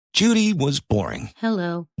Judy was boring.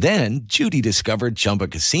 Hello. Then Judy discovered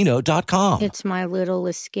ChumbaCasino.com. It's my little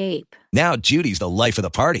escape. Now Judy's the life of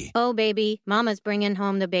the party. Oh, baby, mama's bringing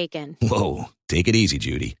home the bacon. Whoa, take it easy,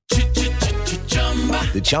 Judy.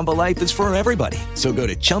 The Chumba life is for everybody. So go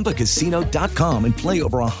to ChumbaCasino.com and play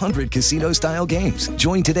over 100 casino-style games.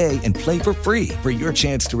 Join today and play for free for your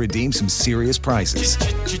chance to redeem some serious prizes.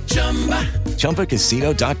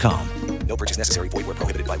 ChumbaCasino.com. No purchase necessary. Void where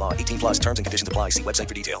prohibited by law. 18 plus terms and conditions apply. See website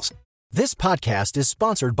for details. This podcast is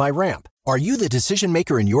sponsored by Ramp. Are you the decision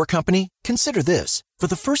maker in your company? Consider this. For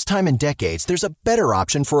the first time in decades, there's a better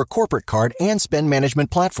option for a corporate card and spend management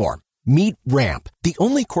platform. Meet Ramp, the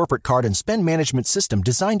only corporate card and spend management system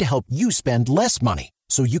designed to help you spend less money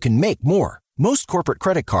so you can make more. Most corporate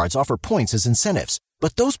credit cards offer points as incentives,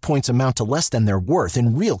 but those points amount to less than their worth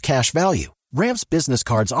in real cash value. Ramp's business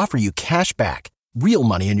cards offer you cash back, real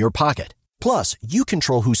money in your pocket. Plus, you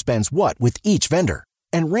control who spends what with each vendor.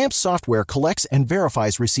 And Ramp's software collects and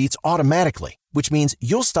verifies receipts automatically, which means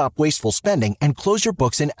you'll stop wasteful spending and close your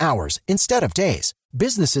books in hours instead of days.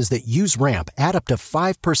 Businesses that use Ramp add up to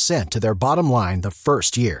 5% to their bottom line the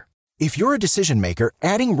first year. If you're a decision maker,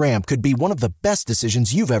 adding Ramp could be one of the best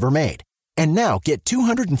decisions you've ever made. And now get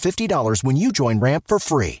 $250 when you join Ramp for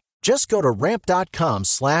free. Just go to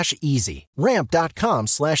ramp.com/easy.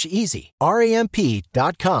 Ramp.com/easy.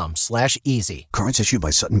 RAMP.com/easy. Cards issued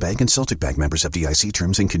by Sutton Bank and Celtic Bank, members of FDIC.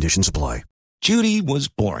 Terms and conditions apply. Judy was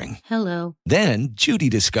boring. Hello. Then Judy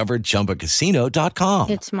discovered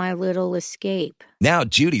ChumbaCasino.com. It's my little escape. Now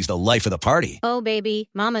Judy's the life of the party. Oh,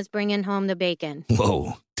 baby, mama's bringing home the bacon.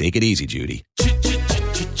 Whoa, take it easy, Judy.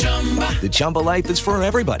 The Chumba life is for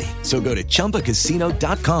everybody. So go to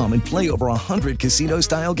ChumbaCasino.com and play over 100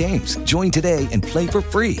 casino-style games. Join today and play for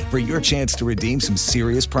free for your chance to redeem some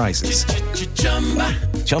serious prizes.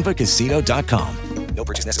 ChumbaCasino.com. No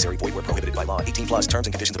purchase necessary. Void where prohibited by law. 18 plus terms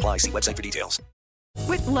and conditions apply. See website for details.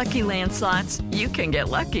 With Lucky Land Slots, you can get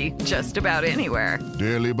lucky just about anywhere.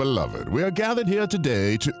 Dearly beloved, we are gathered here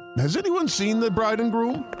today to... Has anyone seen the bride and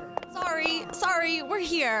groom? Sorry, we're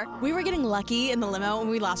here. We were getting lucky in the limo and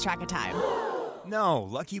we lost track of time. No,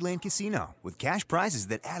 Lucky Land Casino, with cash prizes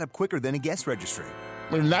that add up quicker than a guest registry.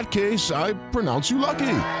 In that case, I pronounce you lucky.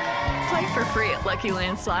 Play for free at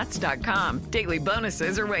LuckyLandSlots.com. Daily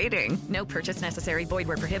bonuses are waiting. No purchase necessary. Void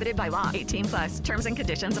where prohibited by law. 18 plus. Terms and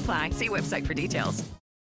conditions apply. See website for details.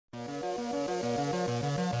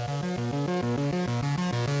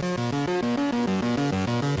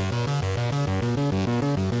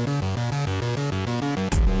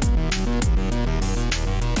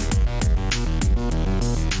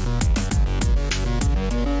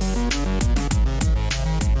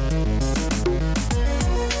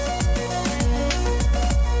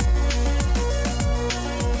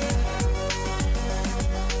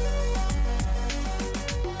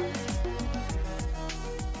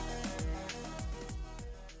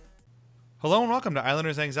 Hello and welcome to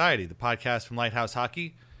Islanders Anxiety, the podcast from Lighthouse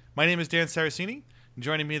Hockey. My name is Dan Saracini.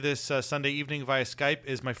 Joining me this Sunday evening via Skype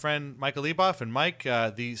is my friend Michael Leboff. And Mike,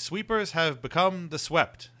 the sweepers have become the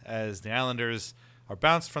swept as the Islanders are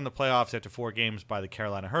bounced from the playoffs after 4 games by the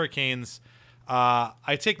Carolina Hurricanes.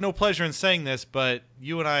 I take no pleasure in saying this, but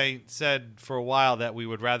you and I said for a while that we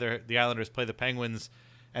would rather the Islanders play the Penguins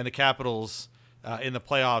and the Capitals in the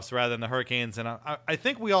playoffs rather than the Hurricanes. And I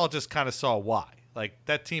think we all just kind of saw why. Like,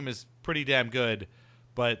 that team is pretty damn good,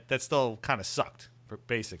 but that still kind of sucked,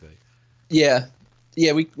 basically. Yeah.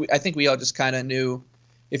 I think we all just kind of knew.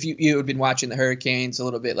 If you had been watching the Hurricanes a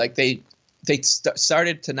little bit, like they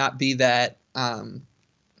started to not be that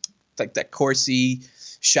like that Corsi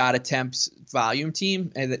shot attempts volume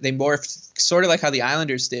team, and they morphed sort of like how the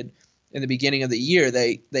Islanders did in the beginning of the year.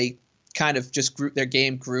 They kind of just grew, their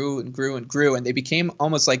game grew and grew and grew, and they became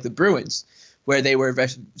almost like the Bruins, where they were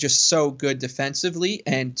just so good defensively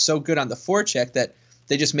and so good on the forecheck that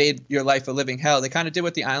they just made your life a living hell. They kind of did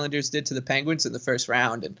what the Islanders did to the Penguins in the first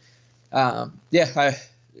round. And who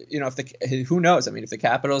knows? I mean, if the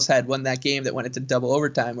Capitals had won that game that went into double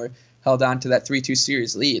overtime or held on to that 3-2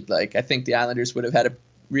 series lead, like, I think the Islanders would have had a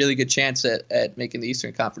really good chance at making the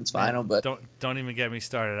Eastern Conference Final. But don't even get me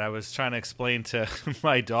started. I was trying to explain to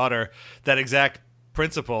my daughter that exact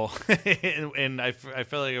principle, and I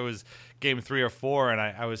feel like it was game 3 or 4, and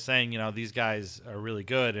I was saying, these guys are really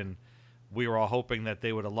good, and we were all hoping that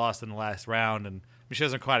they would have lost in the last round. And she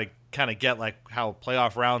doesn't quite kind of get like how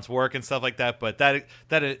playoff rounds work and stuff like that, but that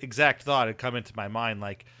exact thought had come into my mind.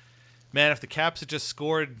 Like, man, if the Caps had just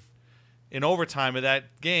scored in overtime of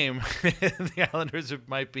that game, the Islanders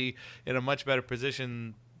might be in a much better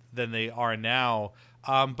position than they are now.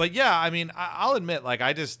 But yeah, I mean, I'll admit, like,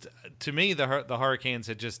 to me, the Hurricanes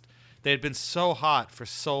had just they had been so hot for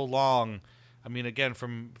so long. I mean, again,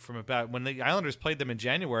 from about when the Islanders played them in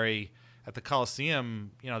January at the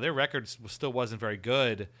Coliseum, their record still wasn't very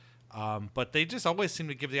good, but they just always seemed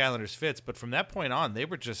to give the Islanders fits. But from that point on, they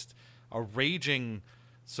were just a raging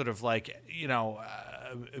sort of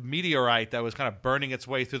meteorite that was kind of burning its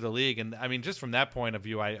way through the league. And I mean, just from that point of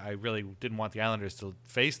view, I really didn't want the Islanders to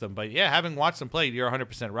face them. But yeah, having watched them play, you're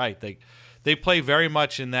 100% right. They play very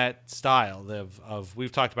much in that style of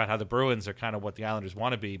we've talked about how the Bruins are kind of what the Islanders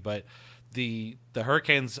want to be, but the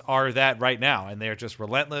Hurricanes are that right now, and they're just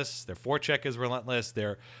relentless. Their forecheck is relentless.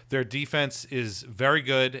 Their defense is very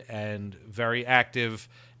good and very active,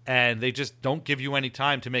 and they just don't give you any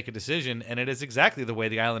time to make a decision. And it is exactly the way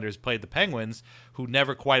the Islanders played the Penguins, who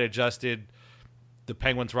never quite adjusted. The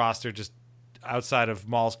Penguins roster just outside of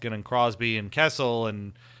Malkin and Crosby and Kessel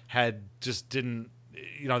and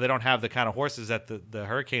they don't have the kind of horses that the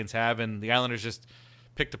Hurricanes have, and the Islanders just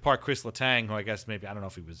picked apart Chris Letang, who I guess maybe, I don't know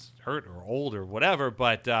if he was hurt or old or whatever,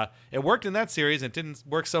 but it worked in that series and it didn't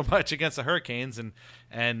work so much against the Hurricanes,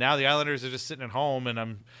 and now the Islanders are just sitting at home,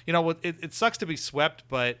 and it sucks to be swept,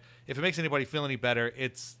 but if it makes anybody feel any better,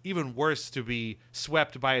 it's even worse to be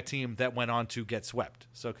swept by a team that went on to get swept.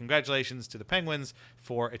 So congratulations to the Penguins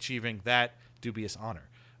for achieving that dubious honor.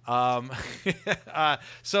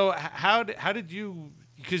 So how did you,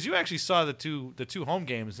 because you actually saw the two home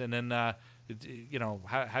games, and then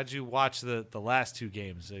how'd you watch the last two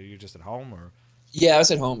games? You're just at home, or? Yeah, I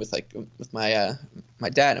was at home with my my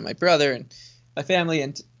dad and my brother and my family,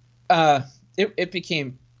 and it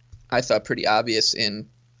became, I thought, pretty obvious in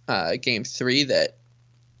Game 3 that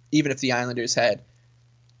even if the Islanders had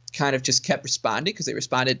kind of just kept responding, because they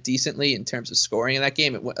responded decently in terms of scoring in that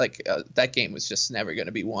game, that game was just never going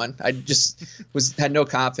to be won. I just had no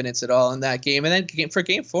confidence at all in that game, and then for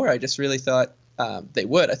Game 4, I just really thought they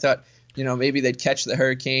would. I thought, maybe they'd catch the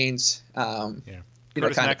Hurricanes.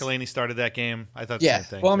 Curtis McElhinney started that game. I thought the same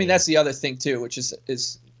thing. Well, I mean, that's the other thing too, which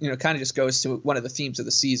is kind of just goes to one of the themes of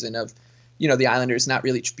the season of, the Islanders not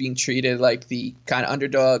really being treated like the kind of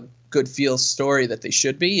underdog, good feel story that they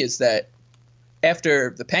should be. Is that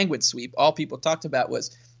after the Penguins sweep, all people talked about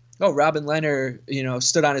was, Robin Lehner,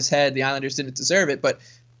 stood on his head. The Islanders didn't deserve it, but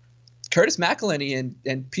Curtis McElhinney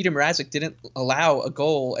and Peter Mrazek didn't allow a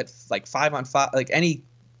goal at 5-on-5,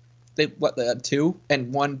 two,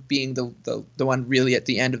 and one being the one really at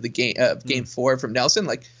the end of the game, Game 4 from Nelson.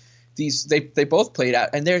 They both played out,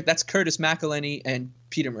 and that's Curtis McElhinney and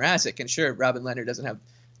Peter Mrazek. And sure, Robin Lehner doesn't have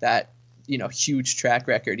that huge track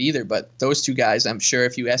record either, but those two guys, I'm sure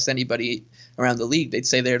if you asked anybody around the league, they'd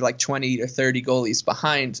say they're 20 or 30 goalies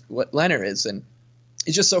behind what Lehner is. And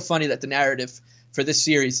it's just so funny that the narrative for this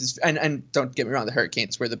series is, and don't get me wrong, the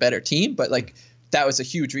Hurricanes were the better team, but that was a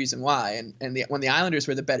huge reason why. And when the Islanders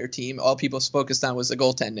were the better team, all people focused on was the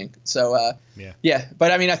goaltending. So yeah.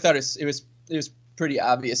 But I mean, I thought it was pretty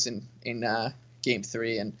obvious in Game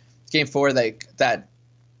 3 and Game 4 that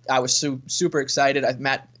I was super excited.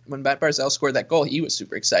 When Matt Barzal scored that goal, he was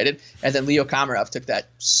super excited, and then Leo Komarov took that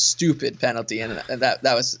stupid penalty, and that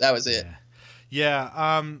was it.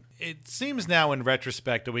 Yeah. It seems now in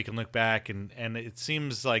retrospect that we can look back, and it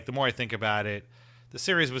seems like the more I think about it, the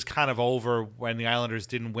series was kind of over when the Islanders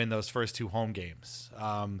didn't win those first two home games.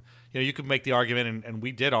 You could make the argument, and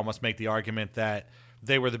we did almost make the argument that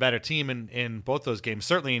they were the better team in both those games,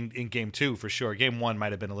 certainly in Game 2 for sure. Game 1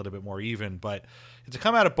 might have been a little bit more even, but to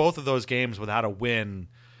come out of both of those games without a win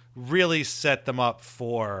really set them up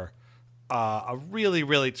for a really,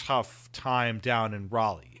 really tough time down in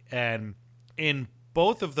Raleigh. And in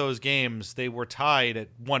both of those games, they were tied at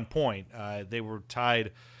one point. They were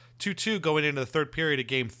tied 2-2 going into the third period of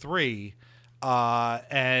Game 3.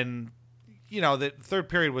 And, the third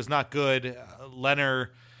period was not good. Lehner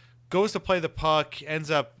goes to play the puck,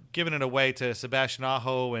 ends up giving it away to Sebastian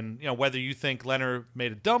Aho. And, whether you think Lehner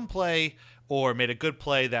made a dumb play or made a good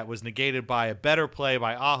play that was negated by a better play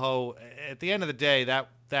by Aho, at the end of the day,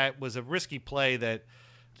 that was a risky play that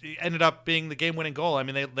ended up being the game-winning goal. I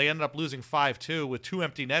mean, they ended up losing 5-2 with two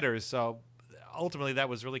empty netters. So ultimately, that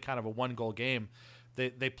was really kind of a one-goal game.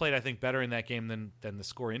 They played, I think, better in that game than the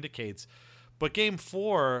score indicates. But Game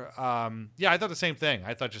 4, I thought the same thing.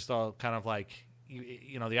 I thought just all kind of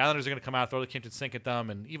the Islanders are going to come out, throw the kitchen sink at them,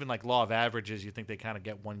 and even law of averages, you think they kind of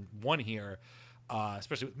get one here,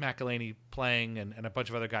 especially with McElhinney playing and a bunch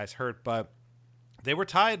of other guys hurt. But they were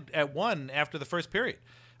tied at 1 after the first period.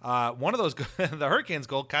 One of those, the Hurricanes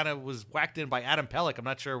goal kind of was whacked in by Adam Pelech. I'm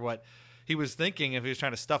not sure what he was thinking, if he was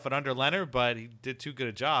trying to stuff it under Lehner, but he did too good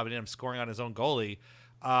a job and ended up scoring on his own goalie.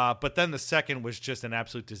 But then the second was just an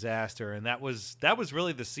absolute disaster, and that was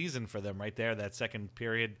really the season for them right there. That second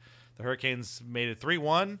period, the Hurricanes made it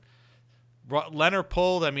 3-1. Leonard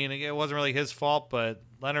pulled. I mean, it wasn't really his fault, but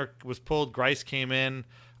Leonard was pulled. Grice came in.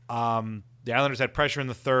 The Islanders had pressure in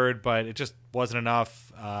the third, but it just wasn't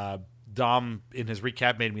enough. Dom, in his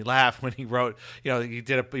recap, made me laugh when he wrote,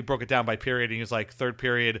 he broke it down by period, and he was like, third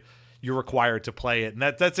period, you're required to play it. And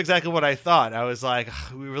that's exactly what I thought. I was like,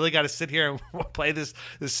 we really got to sit here and play this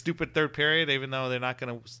stupid third period, even though they're not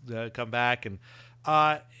going to come back. And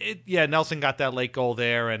Nelson got that late goal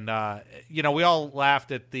there. And, we all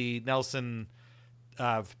laughed at the Nelson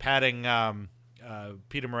patting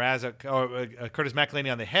Peter Mrazek or Curtis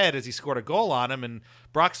McElhinney on the head as he scored a goal on him. And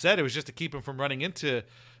Brock said it was just to keep him from running into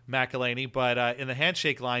McElhinney, but in the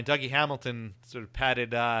handshake line, Dougie Hamilton sort of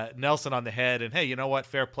patted Nelson on the head, and hey, you know what?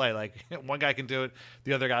 Fair play. Like, one guy can do it,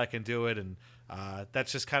 the other guy can do it, and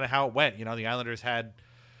that's just kind of how it went. The Islanders had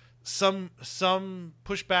some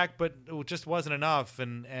pushback, but it just wasn't enough,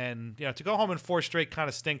 and to go home in 4 straight kind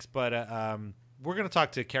of stinks. But we're going to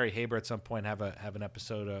talk to Kerry Haber at some point, have an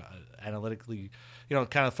episode analytically,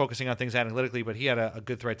 kind of focusing on things analytically. But he had a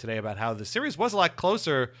good thread today about how the series was a lot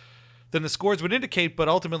closer than the scores would indicate, but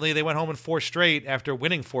ultimately they went home in 4 straight after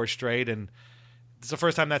winning 4 straight, and it's the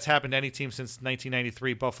first time that's happened to any team since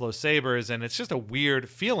 1993 Buffalo Sabres, and it's just a weird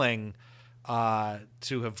feeling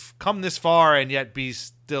to have come this far and yet be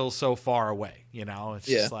still so far away. It's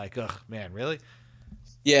just like, ugh, man, really?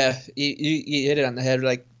 Yeah, you hit it on the head.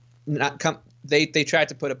 Like, they tried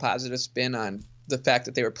to put a positive spin on the fact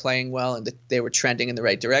that they were playing well and that they were trending in the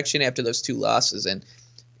right direction after those 2 losses, and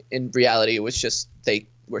in reality, it was just they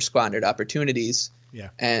were squandered opportunities. Yeah.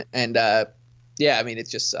 And I mean, it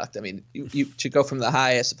just sucked. I mean, you should go from the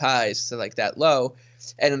highest of highs to like that low.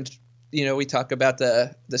 And, we talk about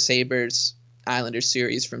the Sabres Islanders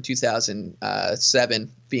series from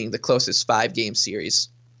 2007 being the closest 5-game series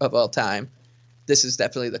of all time. This is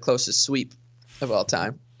definitely the closest sweep of all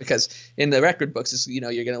time, because in the record books, you're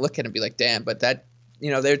going to look at it and be like, damn, but that,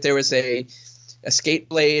 there was a skate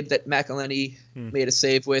blade that McElhinney made a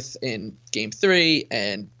save with in Game 3,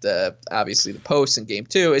 and obviously the post in Game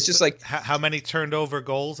 2. It's just like, how many turned over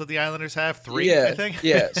goals did the Islanders have? 3, I think.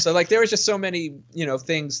 Yeah. So like there was just so many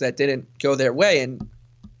things that didn't go their way, and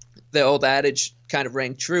the old adage kind of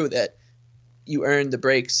rang true that you earn the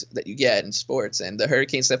breaks that you get in sports, and the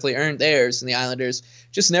Hurricanes definitely earned theirs, and the Islanders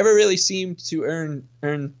just never really seemed to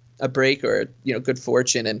earn a break or good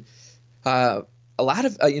fortune, and a lot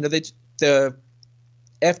of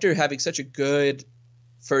after having such a good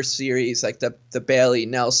first series, like the Bailey,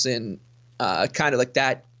 Nelson, kind of like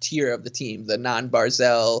that tier of the team, the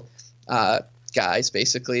non-Barzell guys,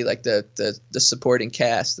 basically, like the supporting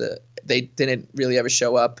cast, they didn't really ever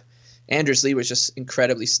show up. Anders Lee was just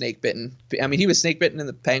incredibly snake-bitten. I mean, he was snake-bitten in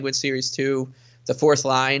the Penguin series too. The fourth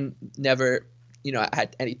line never,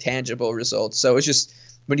 had any tangible results. So it's just,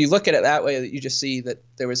 when you look at it that way, you just see that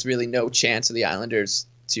there was really no chance of the Islanders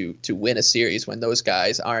to win a series when those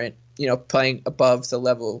guys aren't, playing above the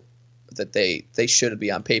level that they should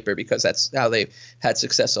be on paper, because that's how they've had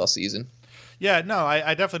success all season. Yeah, no,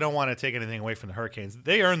 I definitely don't want to take anything away from the Hurricanes.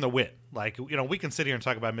 They earned the win. Like, we can sit here and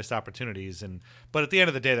talk about missed opportunities, but at the end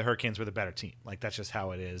of the day, the Hurricanes were the better team. Like, that's just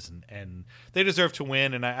how it is, and they deserve to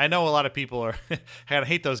win. And I know a lot of people are kind of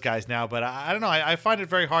hate those guys now, but I don't know. I find it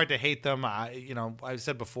very hard to hate them. I've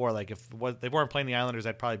said before, like, if they weren't playing the Islanders,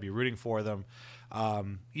 I'd probably be rooting for them.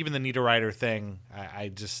 Even the Niederreiter thing, I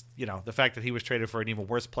just, the fact that he was traded for an even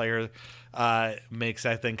worse player makes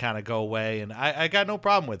that thing kind of go away, and I got no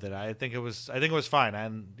problem with it. I think it was fine,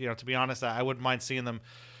 and to be honest, I wouldn't mind seeing them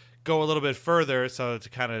go a little bit further, so to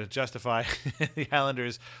kind of justify the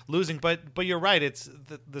Islanders losing. But you're right, it's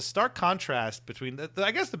the stark contrast between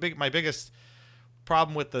I guess my biggest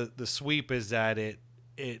problem with the sweep is that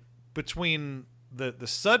it between the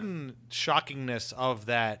sudden shockingness of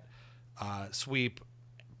that sweep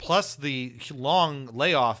plus the long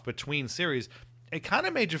layoff between series, it kind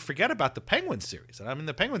of made you forget about the Penguins series. I mean,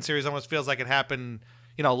 the Penguins series almost feels like it happened,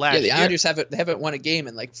 last year. Yeah, the Islanders haven't won a game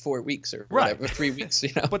in like 4 weeks or whatever, 3 weeks,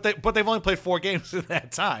 But they've only played 4 games in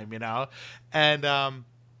that time, and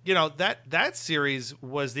that series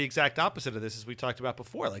was the exact opposite of this, as we talked about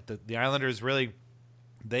before. Like the Islanders really,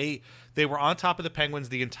 they were on top of the Penguins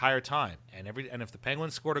the entire time, and if the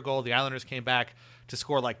Penguins scored a goal, the Islanders came back to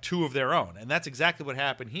score like 2 of their own, and that's exactly what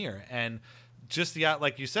happened here. And just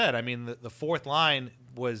like you said, I mean, the fourth line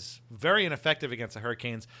was very ineffective against the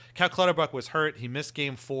Hurricanes. Cal Clutterbuck was hurt; he missed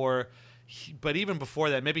Game 4. But even before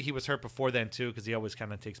that, maybe he was hurt before then too, because he always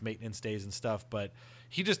kind of takes maintenance days and stuff. But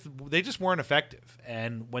they just weren't effective.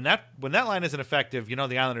 And when that line isn't effective,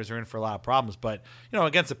 the Islanders are in for a lot of problems. But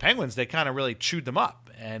against the Penguins, they kind of really chewed them up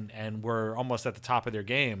and were almost at the top of their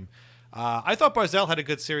game. I thought Barzell had a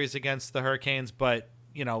good series against the Hurricanes, but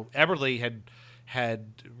Eberle had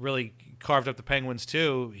really carved up the Penguins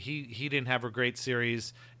too. He didn't have a great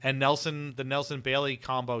series, and the Nelson Bailey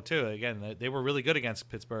combo too. Again, they were really good against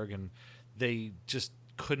Pittsburgh, and they just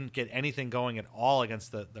couldn't get anything going at all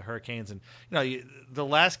against the Hurricanes. And the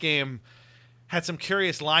last game had some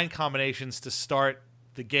curious line combinations to start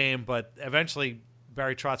the game, but eventually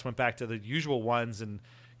Barry Trotz went back to the usual ones. And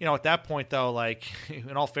at that point though, like,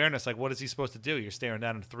 in all fairness, like, what is he supposed to do? You're staring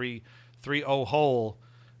down a 3-0 hole.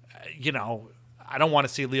 I don't want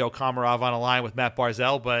to see Leo Komarov on a line with Matt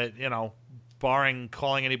Barzal, but barring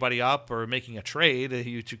calling anybody up or making a trade,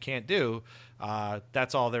 which you can't do,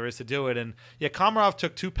 that's all there is to do it. And Komarov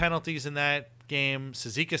took 2 penalties in that game.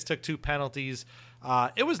 Cizikas took 2 penalties.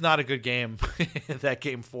 It was not a good game, that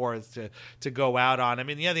game 4 to go out on. I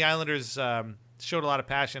mean, the Islanders showed a lot of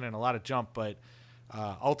passion and a lot of jump, but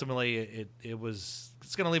ultimately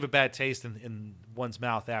it's going to leave a bad taste in one's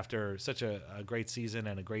mouth after such a great season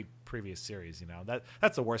and a great previous series.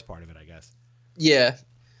 That's the worst part of it, I guess. Yeah,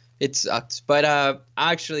 it sucked, but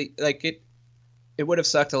actually, like, it would have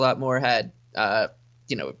sucked a lot more had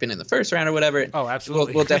been in the first round or whatever. Oh,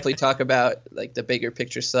 absolutely. We'll definitely talk about like the bigger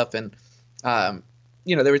picture stuff, and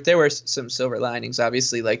there were some silver linings,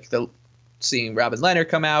 obviously, like seeing Robin Lehner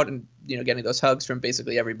come out and getting those hugs from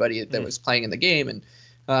basically everybody that was playing in the game, and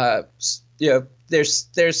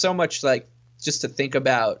there's so much, like, just to think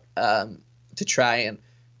about, to try and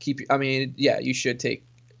keep. I mean, you should take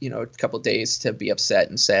a couple days to be upset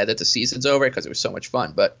and sad that the season's over because it was so much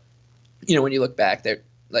fun, but when you look back,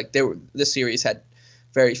 the series had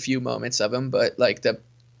very few moments of them, but like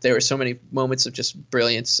there were so many moments of just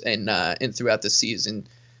brilliance and throughout the season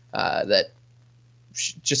that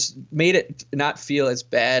just made it not feel as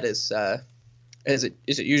bad as it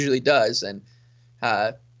usually does. And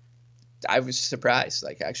I was surprised,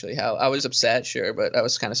 like, actually, how I was upset, sure, but I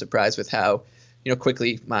was kind of surprised with how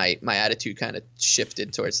quickly my attitude kind of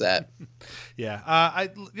shifted towards that. Yeah.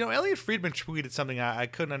 Elliot Friedman tweeted something I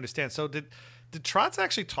couldn't understand. So did Trotz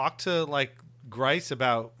actually talk to, like, Greiss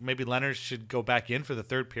about maybe Leonard should go back in for the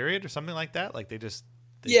third period or something like that? Like, and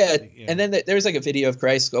then there was like a video of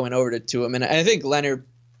Greiss going over to him, and I think Leonard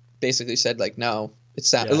basically said, like, no,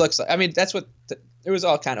 it looks like, I mean, that's what it was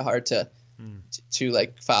all kind of hard to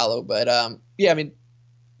like follow, but I mean,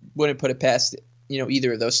 wouldn't put it past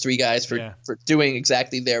either of those 3 guys for doing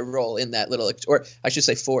exactly their role in that little, or I should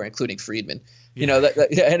say 4, including Friedman.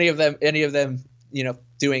 Any of them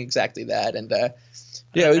doing exactly that, and it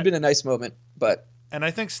would have been a nice moment. But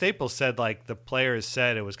I think Staples said, like, the players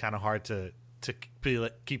said it was kind of hard to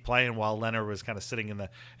keep playing while Leonard was kind of sitting in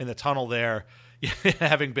the tunnel there,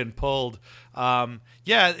 having been pulled.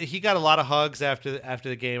 He got a lot of hugs after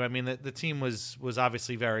the game. I mean, the team was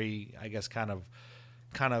obviously very, I guess, kind of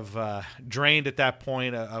drained at that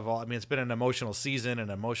point of all. I mean, it's been an emotional season,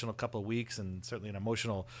 an emotional couple of weeks, and certainly an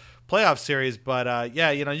emotional playoff series. But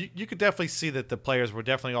you could definitely see that the players were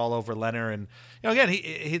definitely all over Leonard. And again,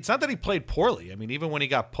 it's not that he played poorly. I mean, even when he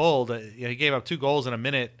got pulled, he gave up 2 goals in a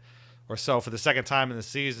minute or so for the second time in the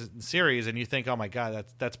series, and you think, oh my God,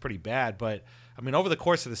 that's pretty bad. But I mean, over the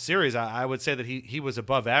course of the series, I would say that he was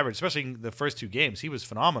above average, especially in the first 2 games. He was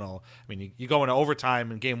phenomenal. I mean, you go into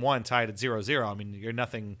overtime in game 1 tied at 0-0. I mean, you're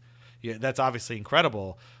nothing. That's obviously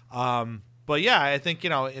incredible. But I think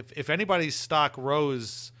if anybody's stock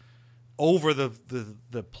rose over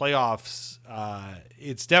the playoffs,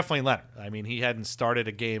 it's definitely Leonard. I mean, he hadn't started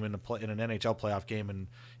a game in an NHL playoff game in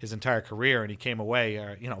his entire career, and he came away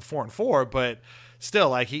 4-4. But still,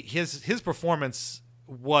 like, his performance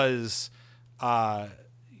was.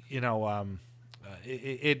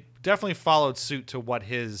 It definitely followed suit to what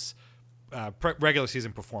his regular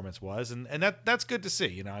season performance was, and that's good to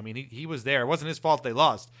see. I mean, he was there. It wasn't his fault they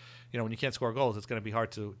lost. When you can't score goals, it's going to be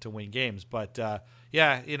hard to win games. But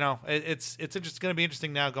it's just going to be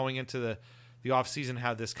interesting now going into the off season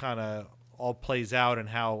how this kind of all plays out, and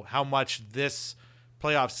how much this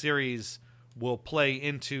playoff series will play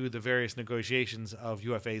into the various negotiations of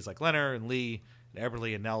UFAs like Leonard and Lee,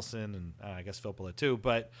 Eberle and Nelson, and I guess Filppula too.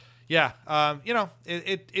 But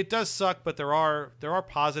it does suck, but there are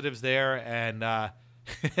positives there, and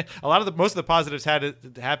most of the positives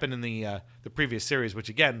had to happen in the previous series, which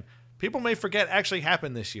again people may forget actually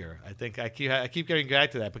happened this year. I think I keep getting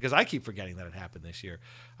back to that because I keep forgetting that it happened this year.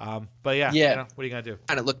 But what are you gonna do?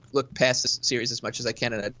 Kind of look past this series as much as I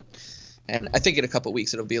can, and I think in a couple of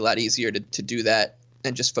weeks it'll be a lot easier to do that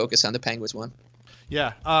and just focus on the Penguins one.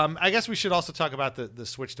 Yeah, I guess we should also talk about the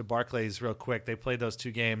switch to Barclays real quick. They played those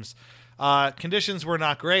 2 games. Conditions were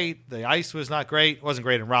not great. The ice was not great. It wasn't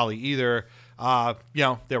great in Raleigh either.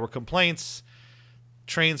 There were complaints.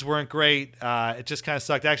 Trains weren't great. It just kind of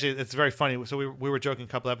sucked. Actually, it's very funny. So we were joking a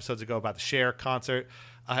couple episodes ago about the Cher concert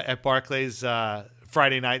at Barclays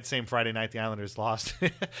Friday night. Same Friday night the Islanders lost.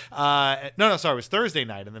 Sorry, it was Thursday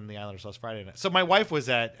night, and then the Islanders lost Friday night. So my wife was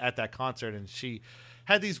at that concert, and she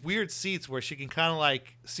had these weird seats where she can kind of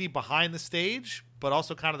like see behind the stage, but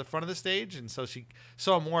also kind of the front of the stage. And so she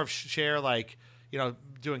saw more of Cher, like,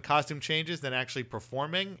 doing costume changes than actually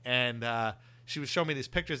performing. And she was showing me these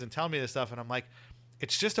pictures and telling me this stuff. And I'm like,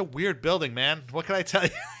 it's just a weird building, man. What can I tell you?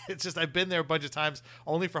 It's just, I've been there a bunch of times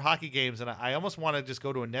only for hockey games. And I almost want to just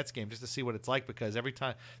go to a Nets game just to see what it's like, because every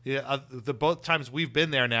time, the both times we've been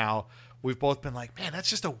there now, we've both been like, man, that's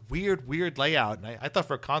just a weird layout. And I thought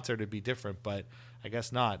for a concert it'd be different, but I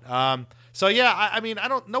guess not. So yeah, I mean,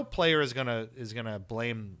 no player is gonna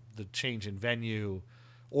blame the change in venue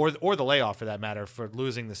or the layoff for that matter for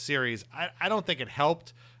losing the series. I don't think it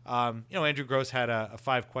helped. Andrew Gross had a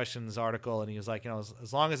 5 questions article, and he was like,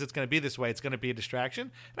 as long as it's going to be this way, it's going to be a distraction.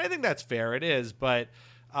 And I think that's fair. It is, but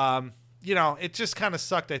it just kind of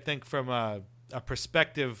sucked, I think, from a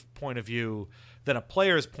perspective point of view than a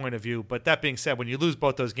player's point of view. But that being said, when you lose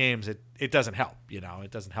both those games, it doesn't help.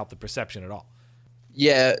 It doesn't help the perception at all.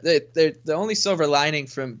 Yeah, the only silver lining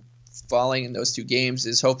from falling in those 2 games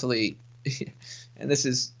is hopefully, and this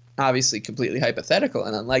is obviously completely hypothetical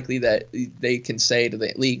and unlikely, that they can say to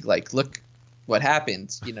the league, like, look what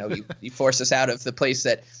happened. You forced us out of the place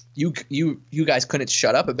that you guys couldn't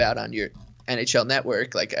shut up about on your NHL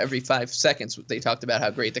network. Like, every 5 seconds they talked about how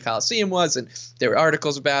great the Coliseum was, and there were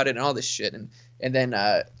articles about it and all this shit. And then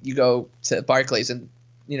you go to Barclays, and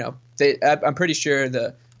I'm pretty sure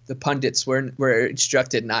the pundits were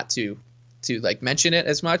instructed not to like mention it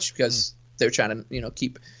as much, because they're trying to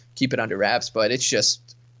keep it under wraps. But it's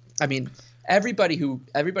just, I mean, everybody who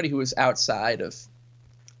was outside of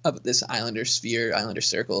this Islander sphere, Islander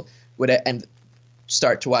circle, would and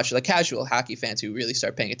start to watch, like casual hockey fans who really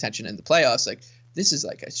start paying attention in the playoffs, like, this is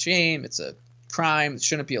like a shame, it's a crime, it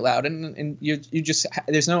shouldn't be allowed, and you just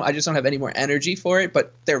I just don't have any more energy for it.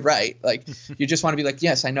 But they're right, like, you just want to be like,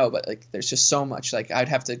 yes, I know, but like, there's just so much, like, I'd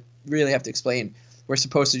have to explain, we're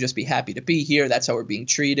supposed to just be happy to be here, that's how we're being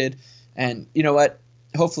treated. And you know what,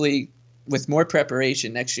 hopefully with more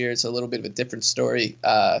preparation next year, it's a little bit of a different story,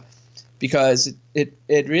 because it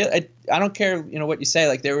really, I don't care what you say,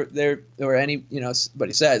 like, there or any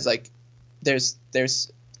somebody says, like, there's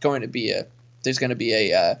going to be a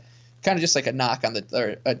kind of just like a knock on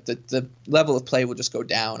the level of play will just go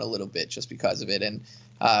down a little bit just because of it. And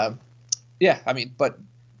I mean, but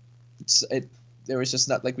there was just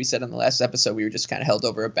not, like we said in the last episode, we were just kind of held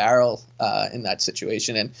over a barrel in that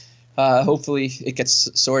situation, and hopefully it gets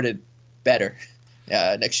sorted better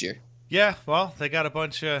next year. Yeah, well, they got a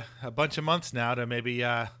bunch of months now to maybe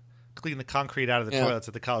clean the concrete out of the toilets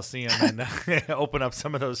at the Coliseum and open up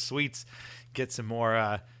some of those suites, get some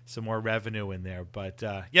more revenue in there. But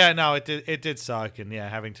it did suck, and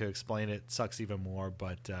having to explain it sucks even more.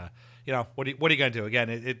 But what are you gonna do? Again,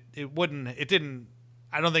 it didn't.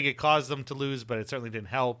 I don't think it caused them to lose, but it certainly didn't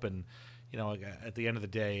help. And at the end of the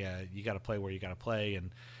day, you got to play where you got to play,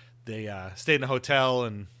 and they stayed in the hotel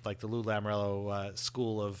and like the Lou Lamoriello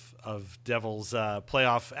school of Devils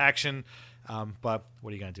playoff action. But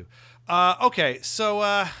what are you gonna do? Okay, so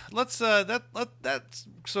let's that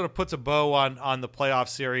sort of puts a bow on the playoff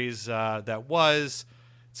series that was.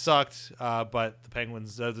 Sucked, but the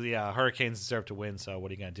Penguins, the Hurricanes deserve to win. So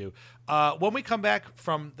what are you gonna do? When we come back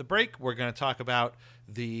from the break, we're gonna talk about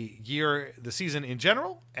the season in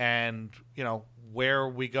general, and where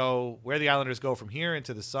the Islanders go from here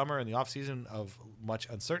into the summer and the off season of much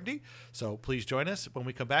uncertainty. So please join us when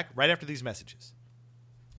we come back right after these messages.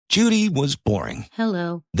 Judy was boring.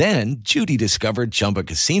 Hello. Then Judy discovered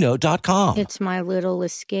ChumbaCasino.com. It's my little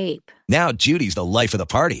escape. Now Judy's the life of the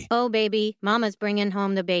party. Oh, baby, mama's bringing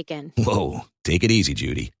home the bacon. Whoa, take it easy,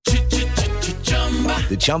 Judy.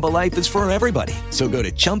 The Chumba life is for everybody. So go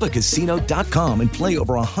to ChumbaCasino.com and play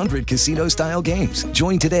over 100 casino-style games.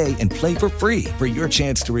 Join today and play for free for your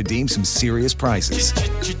chance to redeem some serious prizes.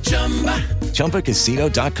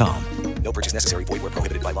 ChumbaCasino.com. No purchase necessary. Void where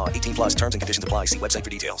prohibited by law. 18+ terms and conditions apply. See website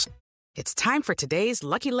for details. It's time for today's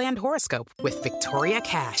Lucky Land horoscope with Victoria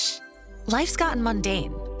Cash. Life's gotten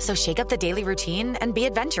mundane, so shake up the daily routine and be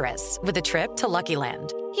adventurous with a trip to Lucky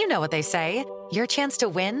Land. You know what they say. Your chance to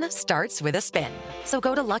win starts with a spin. So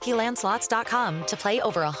go to LuckyLandSlots.com to play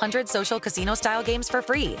over 100 social casino-style games for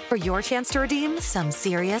free for your chance to redeem some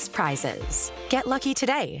serious prizes. Get lucky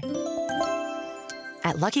today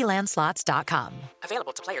at LuckyLandSlots.com.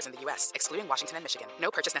 Available to players in the U.S., excluding Washington and Michigan.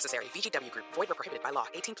 No purchase necessary. VGW Group. Void where prohibited by law.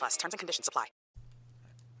 18+ terms and conditions apply.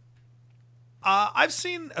 I've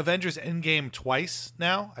seen Avengers Endgame twice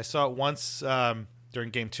now. I saw it once during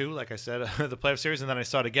Game 2, like I said, the playoff series, and then I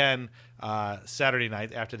saw it again Saturday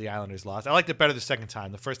night after the Islanders lost. I liked it better the second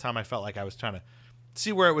time. The first time I felt like I was trying to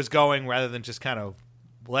see where it was going rather than just kind of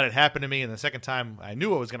let it happen to me. And the second time I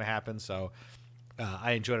knew what was going to happen, so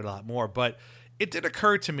I enjoyed it a lot more. But it did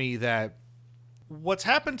occur to me that what's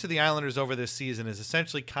happened to the Islanders over this season is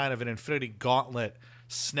essentially kind of an Infinity Gauntlet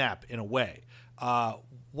snap in a way.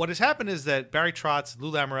 What has happened is that Barry Trotz, Lou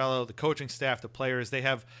Lamoriello, the coaching staff, the players, they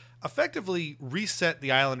have effectively reset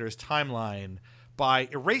the Islanders' timeline by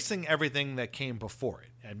erasing everything that came before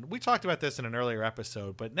it. And we talked about this in an earlier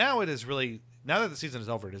episode, but now it is really, now that the season is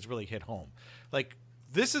over, it has really hit home. Like,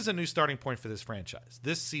 this is a new starting point for this franchise,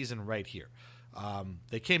 this season right here.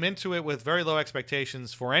 They came into it with very low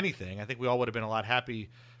expectations for anything. I think we all would have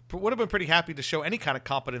been pretty happy to show any kind of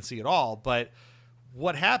competency at all, but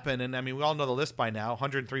what happened, and I mean, we all know the list by now,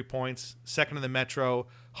 103 points, second in the Metro,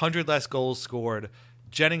 100 less goals scored,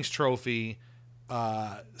 Jennings Trophy,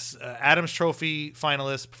 Adams Trophy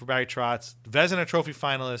finalist for Barry Trotz, Vezina Trophy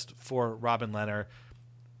finalist for Robin Lehner,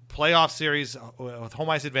 playoff series with home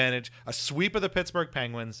ice advantage, a sweep of the Pittsburgh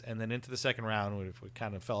Penguins, and then into the second round, which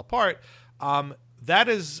kind of fell apart. That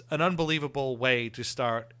is an unbelievable way to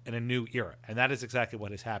start in a new era, and that is exactly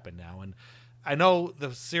what has happened now. And I know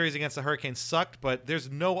the series against the Hurricanes sucked, but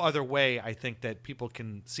there's no other way I think that people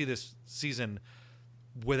can see this season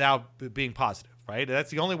without being positive, right?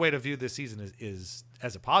 That's the only way to view this season is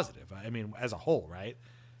as a positive. I mean, as a whole, right?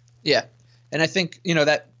 Yeah. And I think,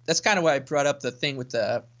 that's kind of why I brought up the thing with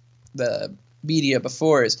the media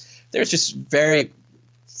before, is there's just very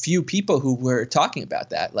few people who were talking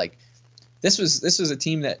about that. Like, this was a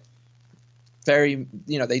team that very,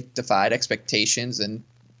 they defied expectations and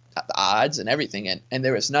odds and everything, and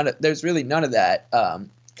there's really none of that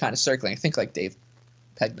kind of circling. I think like Dave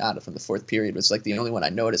Pagnotta from the fourth period was like the only one I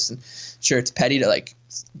noticed, and sure, it's petty to like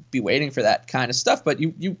be waiting for that kind of stuff, but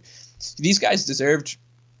these guys deserved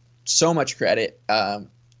so much credit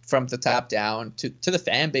from the top down to the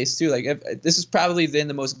fan base too. Like, this has probably been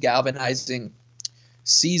the most galvanizing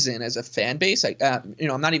season as a fan base. I don't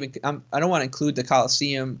want to include the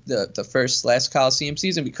Coliseum, the last Coliseum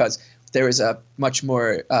season, because there was a much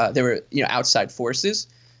more there were outside forces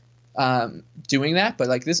doing that, but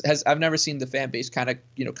like I've never seen the fan base kind of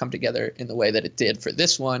come together in the way that it did for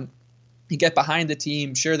this one. You get behind the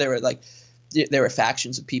team. Sure, there were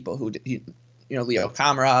factions of people who Leo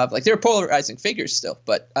Komarov, like they were polarizing figures still,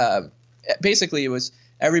 but basically it was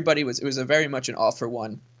a very much an all for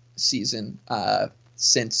one season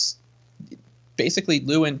since basically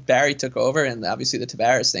Lou and Barry took over, and obviously the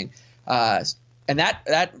Tavares thing, and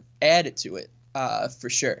that added to it for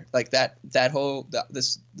sure. Like the whole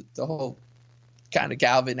kind of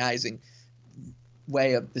galvanizing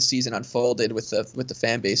way of the season unfolded with the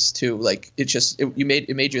fan base too. Like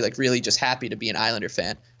it made you like really just happy to be an Islander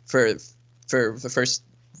fan for the first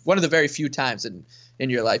one of the very few times in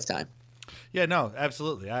your lifetime. Yeah, no,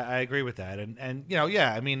 absolutely. I agree with that. And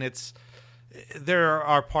yeah, I mean, there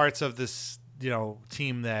are parts of this,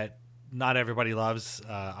 team that not everybody loves.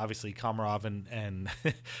 Obviously Komarov and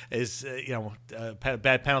is, a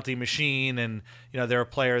bad penalty machine. And, there are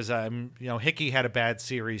players, Hickey had a bad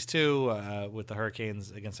series too, with the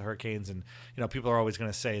Hurricanes, against the Hurricanes. And, people are always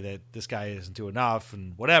going to say that this guy isn't doing enough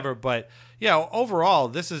and whatever. But yeah, overall,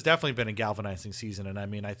 this has definitely been a galvanizing season. And I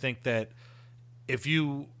mean, I think that if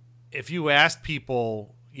you asked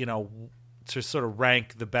people, to sort of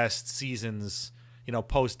rank the best seasons,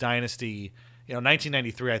 post dynasty,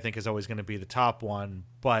 1993 I think is always going to be the top one,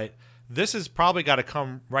 but this has probably got to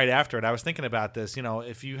come right after it. I was thinking about this,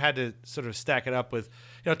 if you had to sort of stack it up with,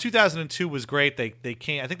 2002 was great. They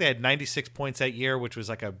came, I think they had 96 points that year, which was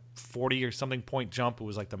like a 40 or something point jump. It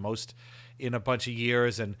was like the most in a bunch of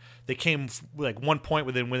years, and they came like 1 point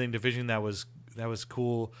within winning division. That was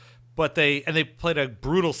cool. But they played a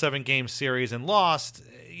brutal 7-game series and lost.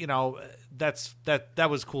 That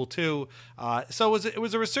was cool too. So it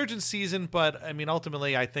was a resurgent season, but I mean,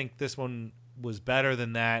 ultimately, I think this one was better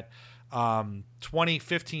than that.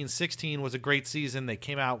 2015-16 was a great season. They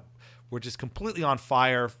came out, were just completely on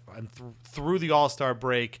fire and through the All-Star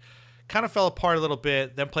break. Kind of fell apart a little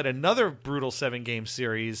bit. Then played another brutal 7-game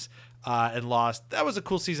series and lost. That was a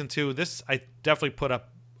cool season too. This I definitely put up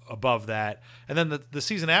above that. And then the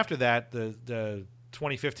season after that, the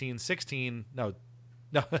 2015-16, no,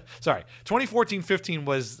 sorry, 2014-15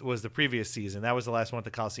 was the previous season. That was the last one at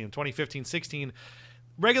the Coliseum. 2015-16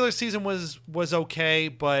 regular season was okay,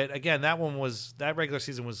 but again, that regular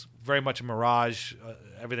season was very much a mirage.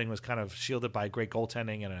 Everything was kind of shielded by great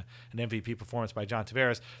goaltending and an MVP performance by John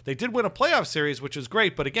Tavares. They did win a playoff series, which was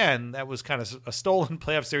great, but again, that was kind of a stolen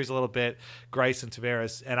playoff series a little bit, Greiss and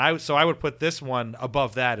Tavares, and I would put this one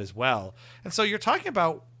above that as well. And so you're talking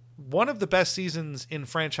about one of the best seasons in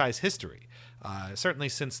franchise history. Certainly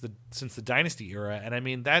since the dynasty era, and I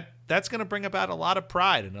mean that's going to bring about a lot of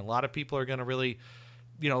pride, and a lot of people are going to really,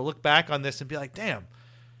 look back on this and be like, damn,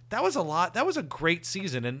 that was a great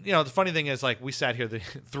season. And the funny thing is, like, we sat here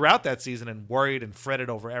throughout that season and worried and fretted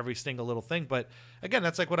over every single little thing, but again,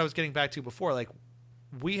 that's like what I was getting back to before. Like,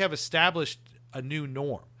 we have established a new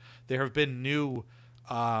norm. There have been new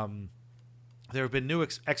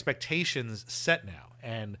expectations set now,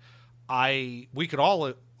 and we could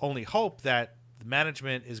all only hope that the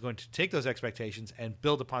management is going to take those expectations and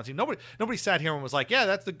build upon team. Nobody sat here and was like, yeah,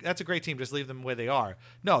 that's a great team, just leave them where they are.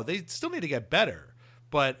 No, they still need to get better.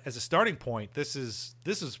 But as a starting point, this is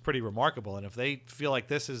pretty remarkable. And if they feel like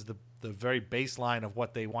this is the very baseline of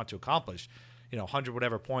what they want to accomplish, 100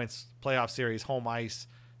 whatever points, playoff series, home ice,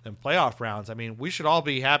 then playoff rounds, I mean, we should all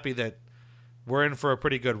be happy that we're in for a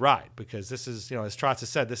pretty good ride, because this is, as Trotz has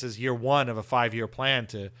said, this is year one of a 5-year plan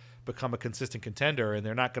to become a consistent contender, and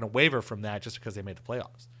they're not going to waver from that just because they made the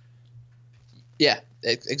playoffs. Yeah,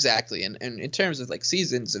 exactly. And in terms of like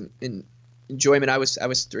seasons and in enjoyment, I was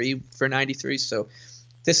 3 for 93, so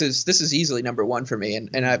this is easily number one for me.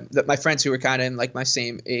 And my friends who were kind of in like my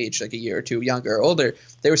same age, like a year or two younger or older,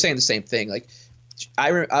 they were saying the same thing. Like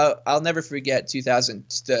I'll never forget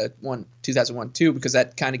 2001 too, because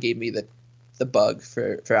that kind of gave me the bug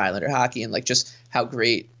for Islander hockey, and like just how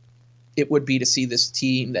great it would be to see this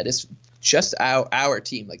team that is just our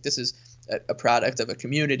team. Like, this is a product of a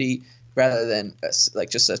community rather than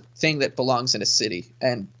just a thing that belongs in a city.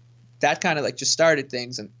 And that kind of like just started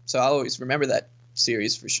things. And so I'll always remember that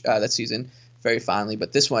series that season very fondly.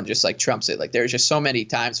 But this one just like trumps it. Like, there's just so many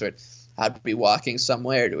times where I'd be walking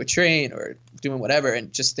somewhere to a train or doing whatever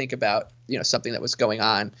and just think about, something that was going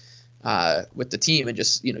on with the team, and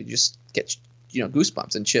just, just get,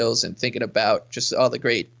 goosebumps and chills, and thinking about just all the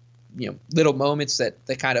great, little moments that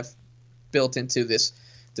kind of built into this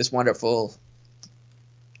wonderful,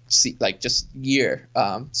 just year,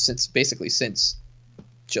 since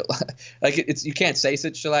July. Like, you can't say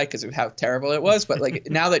since July because of how terrible it was, but like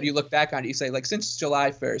now that you look back on it, you say like since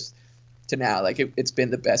July 1st to now, like it's been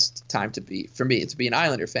the best time to be an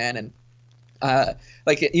Islander fan. And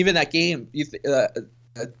like even that game,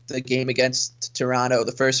 the game against Toronto,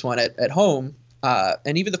 the first one at home,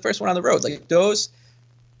 and even the first one on the road, like those.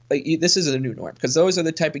 Like, this is a new norm, because those are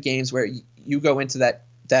the type of games where you go into the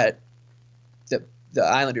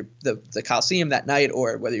Islander, the Coliseum that night,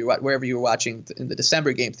 or wherever you were watching in the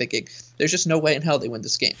December game, thinking there's just no way in hell they win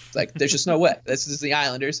this game. Like, there's just no way. This is the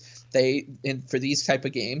Islanders. For these type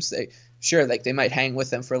of games, they might hang with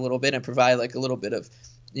them for a little bit and provide like a little bit of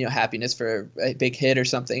happiness for a big hit or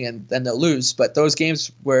something, and then they'll lose. But those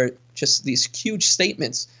games were just these huge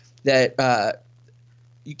statements that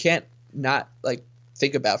you can't not like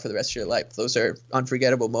think about for the rest of your life. Those are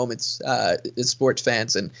unforgettable moments as sports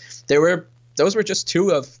fans, and those were just 2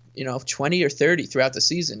 of 20 or 30 throughout the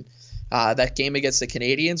season. That game against the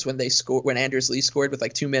Canadiens when Anders Lee scored with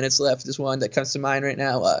like 2 minutes left is one that comes to mind right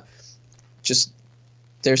now.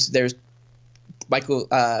 There's Michael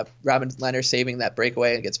Robin Leonard saving that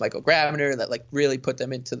breakaway against Michael Grabner that like really put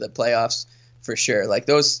them into the playoffs for sure. Like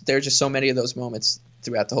there are just so many of those moments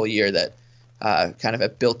throughout the whole year that kind of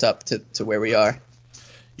have built up to where we are.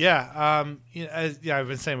 Yeah, I've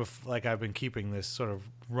been saying, like, I've been keeping this sort of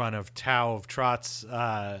run of Tao of Trotz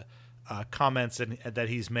comments that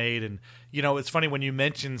he's made, and it's funny when you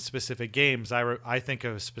mention specific games. I think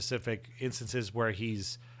of specific instances where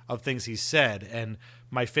of things he's said, and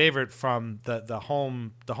my favorite from the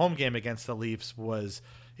home game against the Leafs was,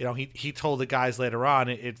 he told the guys later on,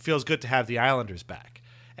 it feels good to have the Islanders back,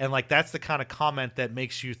 and like that's the kind of comment that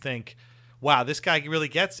makes you think, wow, this guy really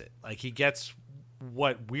gets it. Like, he gets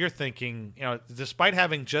what we're thinking, despite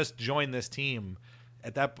having just joined this team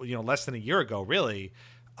at that, less than a year ago, really,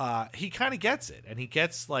 he kind of gets it, and he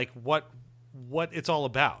gets like what it's all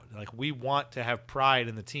about. Like, we want to have pride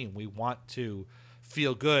in the team. We want to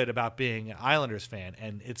feel good about being an Islanders fan,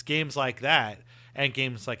 and it's games like that, and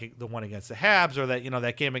games like the one against the Habs, or that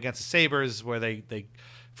that game against the Sabres where they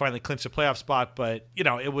finally clinched a playoff spot. But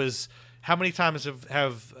it was. How many times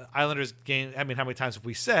have Islanders game? I mean, how many times have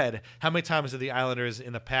we said? How many times have the Islanders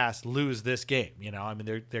in the past lose this game? I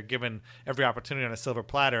mean, they're given every opportunity on a silver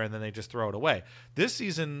platter, and then they just throw it away. This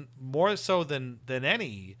season, more so than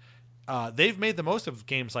any, they've made the most of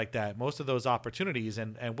games like that, most of those opportunities,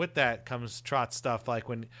 and with that comes Trotz stuff, like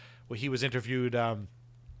when he was interviewed at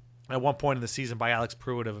one point in the season by Alex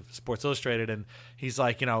Pruitt of Sports Illustrated, and he's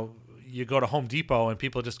like, you go to Home Depot and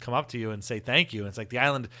people just come up to you and say thank you. And it's like the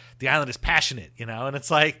island is passionate, and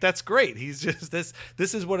it's like, that's great. He's just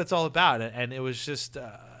this is what it's all about. And it was just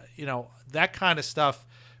that kind of stuff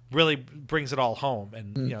really brings it all home.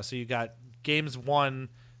 And so you got games won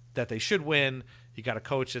that they should win. You got a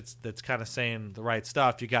coach that's kind of saying the right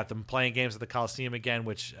stuff. You got them playing games at the Coliseum again,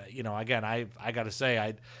 which again, I got to say,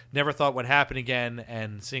 I never thought would happen again.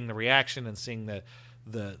 And seeing the reaction and seeing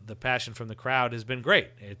the passion from the crowd has been great.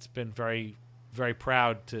 It's been very, very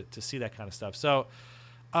proud to see that kind of stuff. So,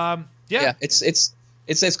 it's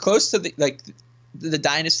as close to the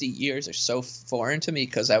dynasty years are so foreign to me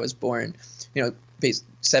because I was born,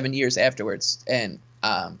 7 years afterwards, and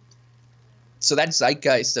so that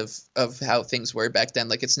zeitgeist of how things were back then,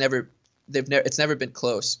 like it's never been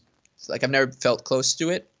close. Like I've never felt close to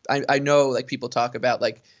it. I know like people talk about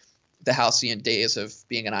like the halcyon days of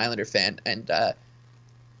being an Islander fan, and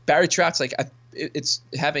Barry Trotz, like it's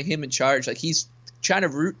having him in charge. Like he's trying to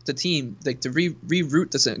root the team, like to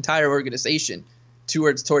reroute this entire organization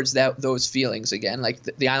towards those feelings again. Like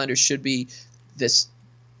the Islanders should be this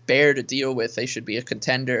bear to deal with. They should be a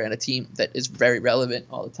contender and a team that is very relevant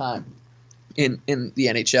all the time in the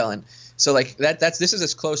NHL. And so like this is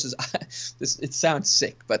as close as it sounds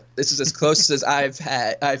sick, but this is as close as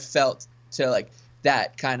I've felt to like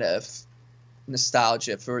that kind of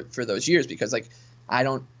nostalgia for those years, because like I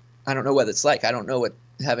don't know what it's like. I don't know what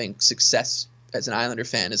having success as an Islander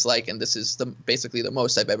fan is like, and this is basically the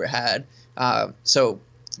most I've ever had. So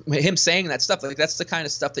him saying that stuff, like that's the kind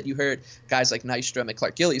of stuff that you heard guys like Nystrom and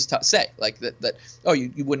Clark Gillies say, like that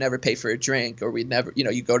you would never pay for a drink, or we'd never,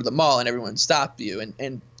 you go to the mall and everyone would stop you,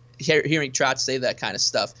 and hearing Trotz say that kind of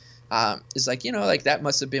stuff is like, like that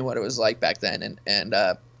must have been what it was like back then, and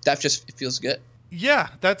that just feels good. Yeah,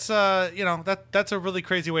 that's that's a really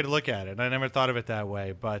crazy way to look at it. I never thought of it that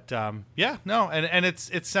way, but and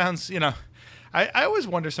it sounds, I always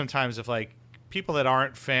wonder sometimes if like people that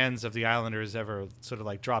aren't fans of the Islanders ever sort of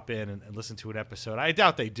like drop in and listen to an episode. I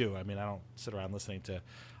doubt they do. I mean, I don't sit around listening to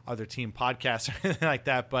other team podcasts or anything like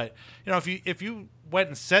that, but if you went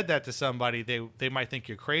and said that to somebody, they might think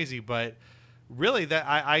you're crazy, but really that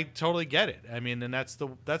I totally get it. I mean, and that's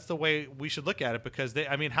the way we should look at it, because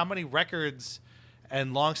how many records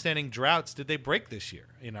and long-standing droughts did they break this year?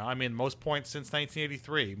 Most points since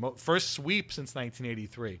 1983, first sweep since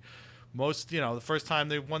 1983, most, the first time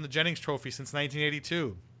they won the Jennings Trophy since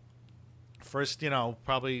 1982, first,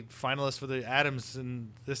 probably finalist for the Adams,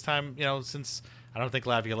 and this time, since I don't think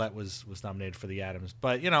Laviolette was nominated for the Adams,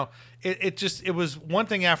 but it was one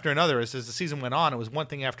thing after another as the season went on. It was one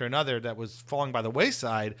thing after another that was falling by the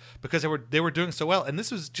wayside because they were doing so well, and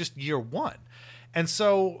this was just year one, and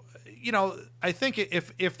so. I think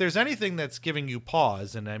if there's anything that's giving you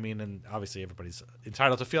pause, and obviously everybody's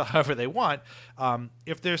entitled to feel however they want,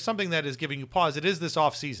 if there's something that is giving you pause, it is this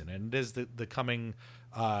off season, and it is the coming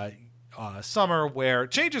summer where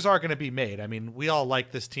changes are going to be made. We all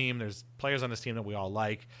like this team. There's players on this team that we all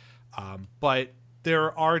like, but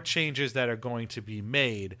there are changes that are going to be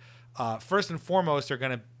made. First and foremost, they're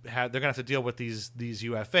going to have to deal with these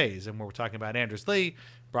UFAs, and we're talking about Anders Lee,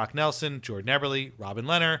 Brock Nelson, Jordan Eberle, Robin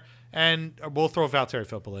Lehner, and we'll throw Valtteri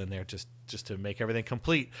Filppula in there just to make everything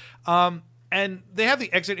complete. And they have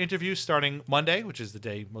the exit interview starting Monday, which is the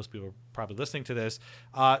day most people are probably listening to this.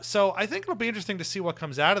 So I think it'll be interesting to see what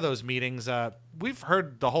comes out of those meetings. We've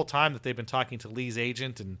heard the whole time that they've been talking to Lee's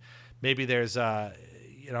agent, and maybe there's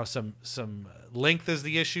some length is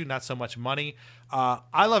the issue, not so much money.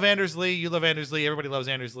 I love Anders Lee. You love Anders Lee. Everybody loves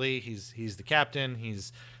Anders Lee. He's the captain.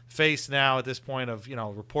 He's face now at this point of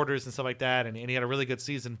reporters and stuff like that, and he had a really good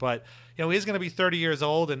season, but he's going to be 30 years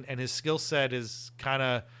old, and his skill set is kind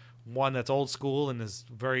of one that's old school and is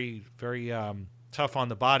very, very tough on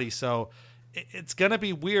the body, so it's going to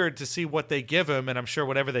be weird to see what they give him, and I'm sure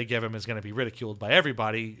whatever they give him is going to be ridiculed by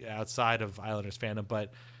everybody outside of Islanders fandom,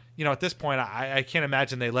 but at this point I can't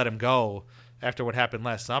imagine they let him go after what happened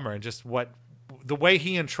last summer, and just the way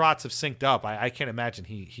he and Trotz have synced up, I can't imagine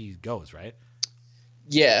he goes, right?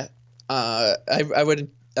 Yeah, I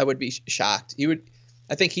would be shocked.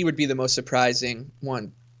 I think he would be the most surprising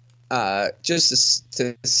one, just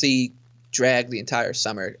to see drag the entire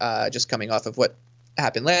summer, just coming off of what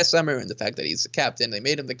happened last summer and the fact that he's the captain. They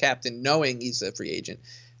made him the captain knowing he's a free agent.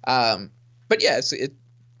 But yeah,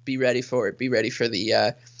 be ready for it. Be ready for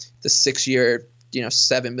the 6-year,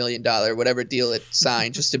 $7 million whatever deal it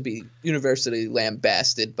signed, just to be universally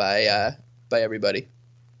lambasted by everybody.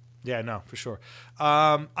 Yeah, no, for sure.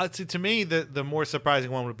 To me, the more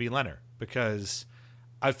surprising one would be Leonard, because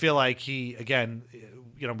I feel like he, again,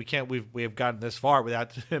 we have gotten this far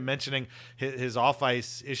without mentioning his off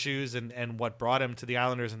ice issues and what brought him to the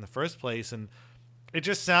Islanders in the first place. And it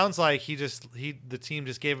just sounds like the team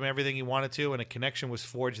just gave him everything he wanted to, and a connection was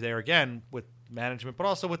forged there again with management, but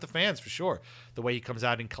also with the fans for sure. The way he comes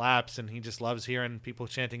out and claps, and he just loves hearing people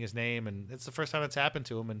chanting his name, and it's the first time it's happened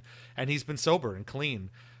to him, and he's been sober and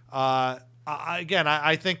clean. I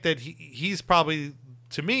think that he's probably,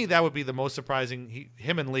 to me, that would be the most surprising.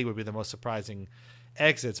 Him and Lee would be the most surprising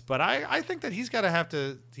exits, but I think that he's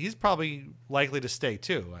probably likely to stay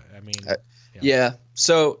too. I mean, yeah.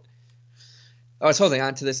 So I was holding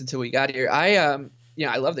on to this until we got here. I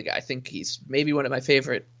love the guy. I think he's maybe one of my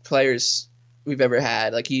favorite players we've ever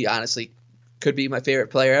had. Like, he honestly could be my favorite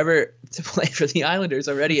player ever to play for the Islanders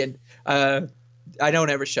already. And I don't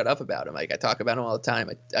ever shut up about him. Like, I talk about him all the time.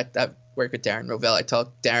 I work with Darren Rovell.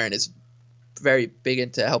 Darren is very big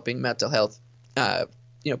into helping mental health,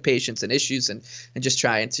 patients and issues, and just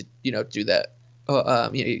trying to, do that.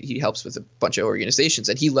 He helps with a bunch of organizations,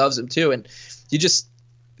 and he loves them too. And you just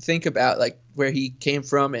think about like where he came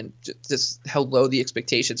from and just how low the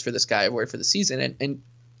expectations for this guy were for the season. And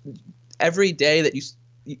every day that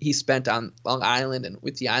he spent on Long Island and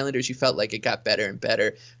with the Islanders, you felt like it got better and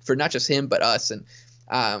better for not just him, but us. And,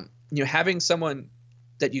 having someone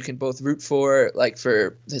that you can both root for, like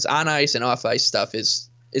for his on ice and off ice stuff is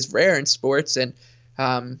rare in sports. And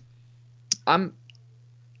I'm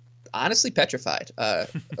honestly petrified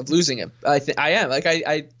of losing him. I am like,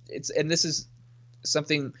 and this is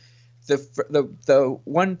something, the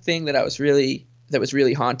one thing that was really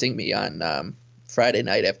haunting me on Friday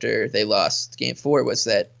night after they lost Game 4 was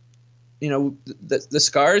that, the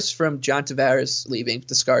scars from John Tavares leaving,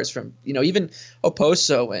 the scars from, even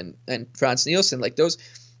Oposo and Franz Nielsen, like those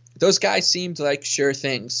guys seemed like sure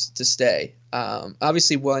things to stay.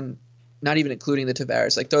 Obviously one, not even including the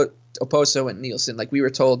Tavares, like Oposo and Nielsen, like we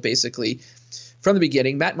were told basically from the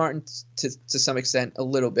beginning, Matt Martin to some extent a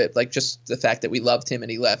little bit, like just the fact that we loved him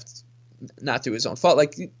and he left not through his own fault.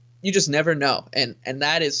 Like you just never know. And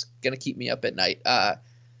that is going to keep me up at night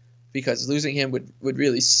because losing him would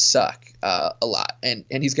really suck a lot. And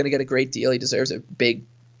he's going to get a great deal. He deserves a big,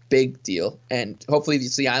 big deal. And hopefully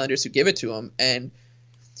it's the Islanders who give it to him. And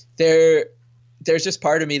there's just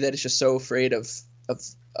part of me that is just so afraid of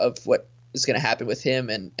what is going to happen with him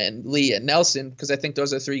and Lee and Nelson, because I think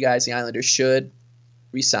those are three guys the Islanders should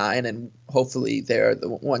resign, and hopefully they're the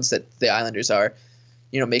ones that the Islanders are,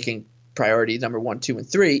 making priority number 1, 2, and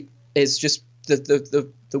 3. Is just the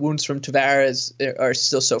wounds from Tavares are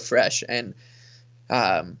still so fresh, and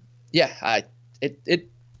the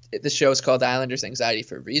show is called Islanders Anxiety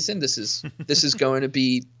for a reason. This is going to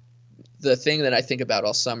be the thing that I think about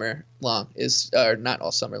all summer long, or not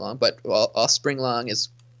all summer long, but all spring long, is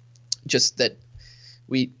just that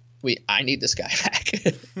I need this guy back.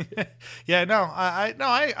 Yeah, no,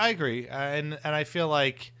 I agree, and I feel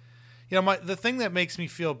like, the thing that makes me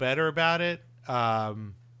feel better about it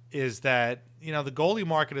is that the goalie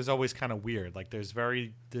market is always kind of weird. Like there's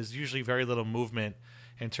usually very little movement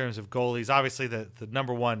in terms of goalies. Obviously, the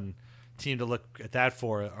number one team to look at that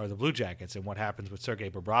for are the Blue Jackets and what happens with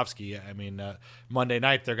Sergei Bobrovsky. I mean, Monday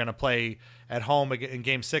night they're going to play at home in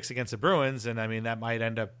Game 6 against the Bruins, and I mean that might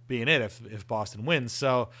end up being it if Boston wins.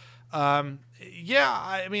 So, I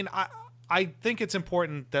think it's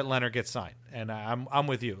important that Leonard gets signed, and I'm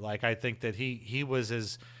with you. Like I think that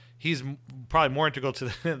he's probably more integral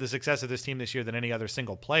to the success of this team this year than any other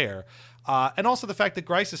single player, and also the fact that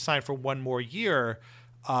Greiss is signed for one more year.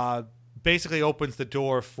 Basically opens the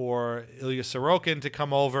door for Ilya Sorokin to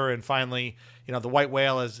come over and finally, the white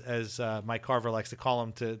whale, as Mike Carver likes to call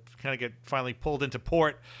him, to kind of get finally pulled into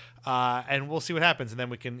port. And we'll see what happens. And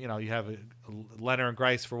then we can, you have Leonard and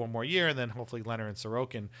Greiss for one more year, and then hopefully Leonard and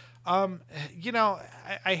Sorokin.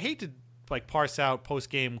 I hate to parse out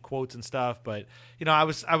post-game quotes and stuff, but, I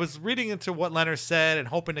was reading into what Leonard said and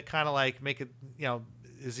hoping to kind of make it,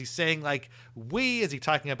 is he saying we? Is he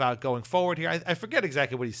talking about going forward here? I forget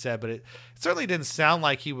exactly what he said, but it certainly didn't sound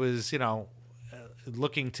like he was,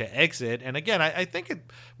 looking to exit. And again, I think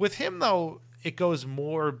with him though, it goes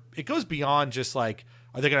beyond just are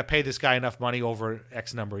they going to pay this guy enough money over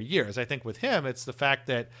X number of years? I think with him, it's the fact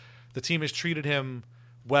that the team has treated him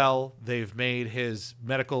well. They've made his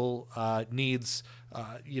medical needs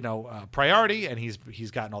priority, and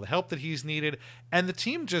he's gotten all the help that he's needed. And the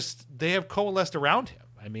team they have coalesced around him.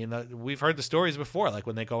 I mean, we've heard the stories before, like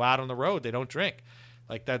when they go out on the road, they don't drink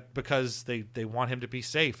like that because they want him to be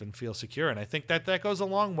safe and feel secure. And I think that goes a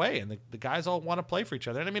long way. And the guys all want to play for each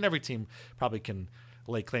other. And I mean, every team probably can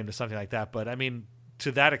lay claim to something like that. But I mean,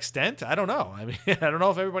 to that extent, I don't know. I mean, I don't know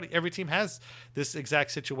if every team has this exact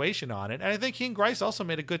situation on it. And I think he and Greiss also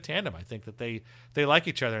made a good tandem. I think that they like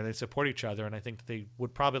each other and they support each other, and I think that they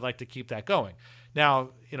would probably like to keep that going. Now,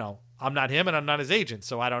 I'm not him and I'm not his agent,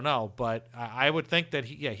 so I don't know. But I would think that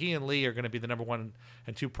he and Lee are going to be the number 1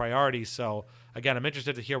 and 2 priorities. So again, I'm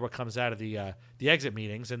interested to hear what comes out of the exit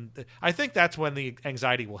meetings, and I think that's when the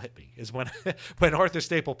anxiety will hit me, is when when Arthur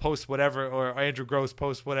Staple posts whatever, or Andrew Gross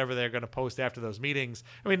posts whatever they're going to post after those meetings.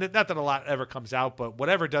 I mean, not that a lot ever comes out, but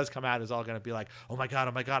whatever does come out is all going to be like, oh my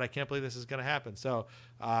god, I can't believe this is going to happen. So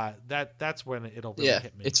that's when it'll really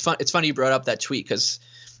hit me. It's funny you brought up that tweet, because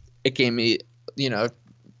it gave me,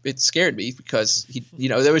 it scared me, because he,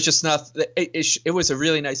 there was just nothing. It was a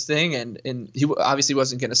really nice thing, and he obviously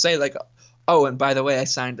wasn't going to say like, oh, and by the way, I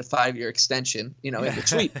signed a 5-year extension, in the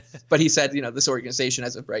tweet. But he said, this organization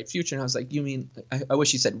has a bright future, and I was like, you mean? I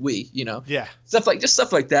wish he said we, Yeah. Stuff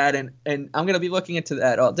like that, and I'm going to be looking into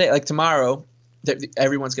that all day. Like tomorrow,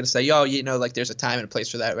 everyone's going to say, oh, like there's a time and a place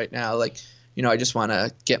for that right now. Like, I just want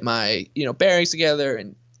to get my bearings together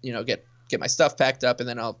and get my stuff packed up, and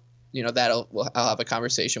then I'll have a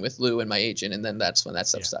conversation with Lou and my agent, and then that's when that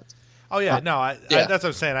stuff starts. Oh yeah, that's what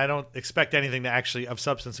I'm saying. I don't expect anything of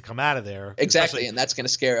substance to come out of there. Exactly, and that's going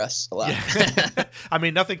to scare us a lot. Yeah. I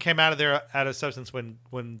mean, nothing came out of substance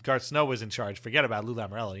when Garth Snow was in charge. Forget about Lou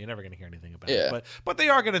Lamoriello. You're never going to hear anything about it. But they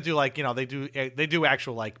are going to do they do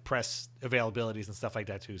actual like press availabilities and stuff like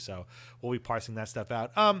that too. So we'll be parsing that stuff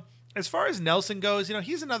out. As far as Nelson goes,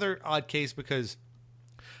 he's another odd case, because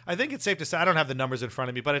I think it's safe to say, I don't have the numbers in front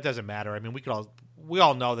of me, but it doesn't matter. I mean, we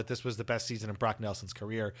all know that this was the best season in Brock Nelson's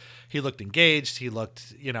career. He looked engaged. He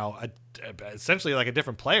looked, essentially like a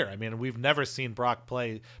different player. I mean, we've never seen Brock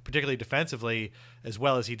play particularly defensively as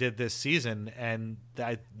well as he did this season, and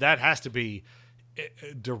that has to be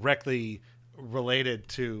directly related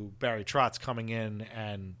to Barry Trotz coming in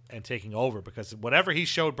and taking over, because whatever he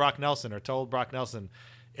showed Brock Nelson or told Brock Nelson,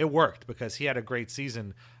 it worked, because he had a great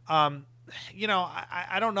season. I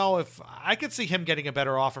don't know if I could see him getting a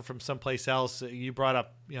better offer from someplace else. You brought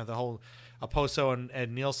up, the whole Oposo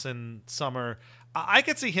and Nielsen summer. I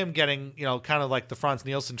could see him getting, kind of like the Franz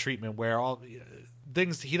Nielsen treatment, where all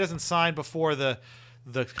things he doesn't sign before the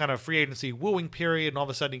kind of free agency wooing period, and all of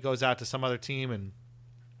a sudden he goes out to some other team and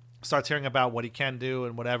starts hearing about what he can do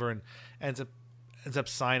and whatever, and ends up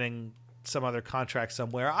signing some other contract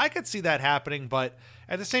somewhere. I could see that happening, but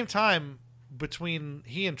at the same time, between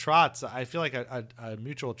he and Trotz, I feel like a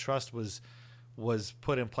mutual trust was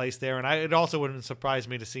put in place there, and it also wouldn't surprise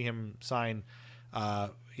me to see him sign,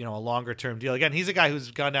 a longer term deal. Again, he's a guy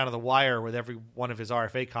who's gone down to the wire with every one of his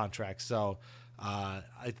RFA contracts, so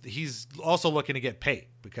he's also looking to get paid,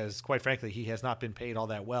 because quite frankly, he has not been paid all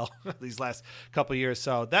that well these last couple of years.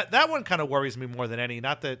 So that one kind of worries me more than any.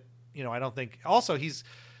 Not that I don't think. Also, he's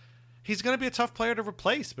going to be a tough player to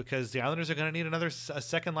replace, because the Islanders are going to need a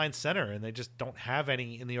second-line center, and they just don't have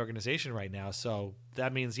any in the organization right now. So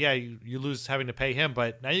that means, you lose having to pay him,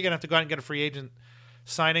 but now you're going to have to go out and get a free agent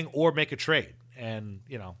signing or make a trade. And,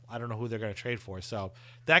 I don't know who they're going to trade for. So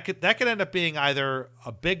that could end up being either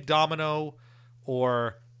a big domino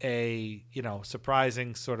or a,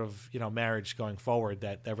 surprising sort of, marriage going forward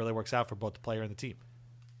that really works out for both the player and the team.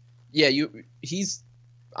 Yeah, he's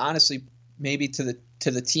honestly maybe to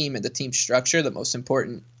the team and the team structure the most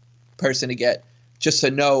important person to get, just to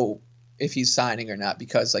know if he's signing or not,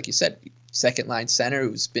 because like you said, second line center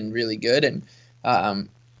who's been really good, and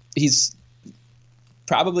he's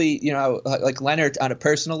probably, like Leonard on a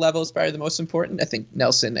personal level is probably the most important. I think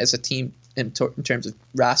Nelson as a team in terms of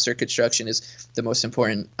roster construction is the most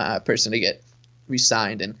important person to get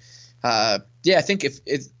re-signed. And I think if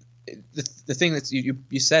the thing that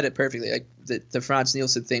you said it perfectly, like the Franz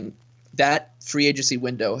Nielsen thing, that free agency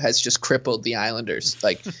window has just crippled the Islanders.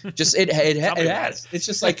 Like, just it has. It's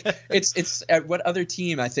just like it's at what other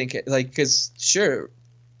team, I think, because sure,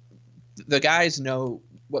 the guys know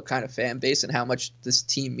what kind of fan base and how much this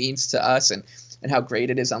team means to us, and how great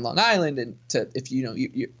it is on Long Island. And if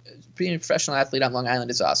you being a professional athlete on Long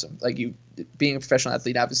Island is awesome. Like, being a professional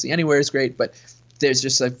athlete obviously anywhere is great, but there's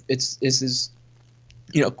just this is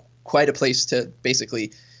quite a place to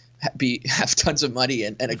basically have tons of money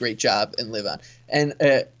and a great job and live on. And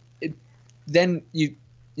then you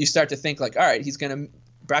start to think like, all right,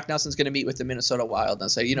 Brock Nelson's going to meet with the Minnesota Wild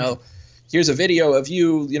and say, here's a video of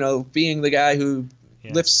you, being the guy who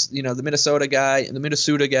lifts, the Minnesota guy and the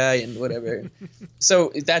Minnesota guy and whatever.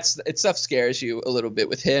 So it stuff scares you a little bit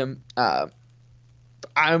with him.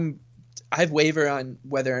 I've wavered on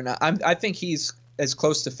whether or not I think he's as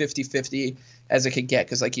close to 50-50 as it could get,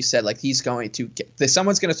 because like you said, like he's going to get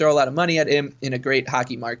someone's going to throw a lot of money at him in a great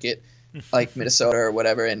hockey market like Minnesota or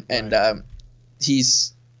whatever, and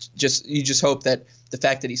he's you just hope that the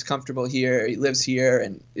fact that he's comfortable here, he lives here,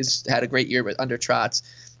 and has had a great year under Trotz,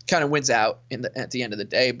 kind of wins out at the end of the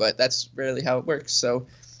day. But that's rarely how it works. So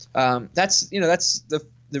that's the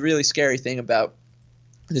really scary thing about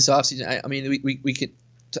this offseason. I mean, we could,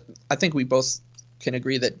 I think we both can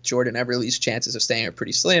agree that Jordan Eberle's chances of staying are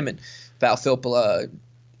pretty slim, and Val Filppula,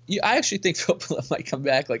 I actually think Filppula might come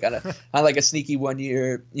back like on a sneaky 1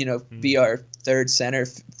 year, be our third center,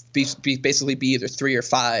 basically be either 3 or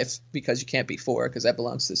 5, because you can't be 4 because that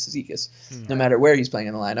belongs to Cizikas. No matter where he's playing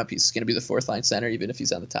in the lineup, he's going to be the fourth line center, even if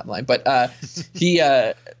he's on the top line. But I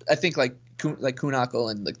think like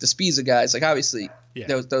Kuhnhackl and like the Spiza guys, like obviously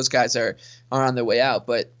those guys are on their way out.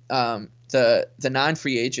 But the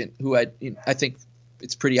non-free agent who I think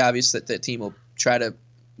it's pretty obvious that the team will try to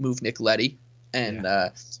move Nick Leddy. And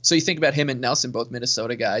so you think about him and Nelson, both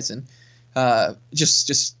Minnesota guys, and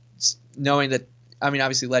just knowing that, I mean,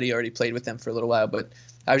 obviously Leddy already played with them for a little while, but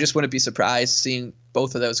I just wouldn't be surprised seeing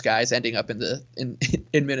both of those guys ending up in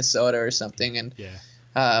Minnesota or something. And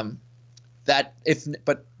like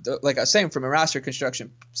I was saying, from a roster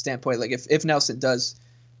construction standpoint, like if Nelson does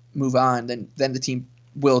move on, then the team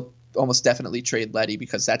will almost definitely trade Leddy,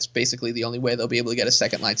 because that's basically the only way they'll be able to get a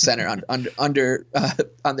second line center on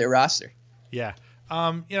their roster. Yeah.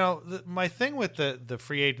 My thing with the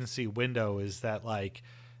free agency window is that, like,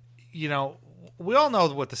 we all know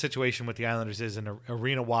what the situation with the Islanders is in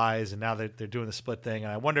arena wise, and now they're doing the split thing.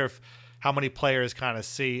 And I wonder how many players kind of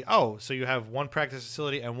see, so you have one practice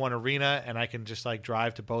facility and one arena, and I can just like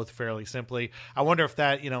drive to both fairly simply. I wonder if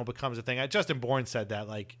that, becomes a thing. Justin Bourne said that,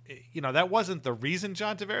 like, that wasn't the reason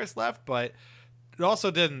John Tavares left, but it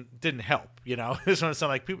also didn't help, This one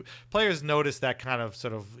sound like players notice that kind of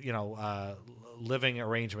sort of, living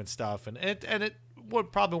arrangement stuff, and it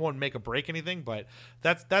probably won't make or break anything, but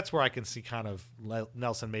that's where I can see kind of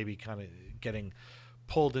Nelson maybe kind of getting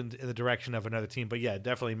pulled in the direction of another team. But yeah,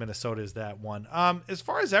 definitely Minnesota is that one. As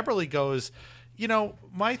far as Eberle goes,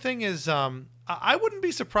 my thing is, I wouldn't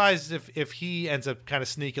be surprised if he ends up kind of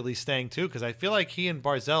sneakily staying too, because I feel like he and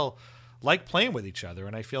Barzal like playing with each other,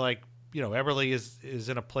 and I feel like Eberle is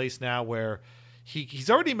in a place now where he's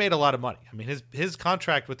already made a lot of money. I mean, his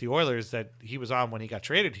contract with the Oilers that he was on when he got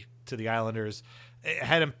traded to the Islanders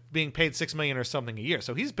had him being paid $6 million or something a year.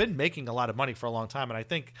 So he's been making a lot of money for a long time, and I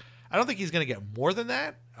don't think he's going to get more than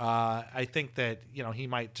that. I think that he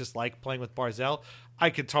might just like playing with Barzal. I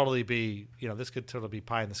could totally be this could totally be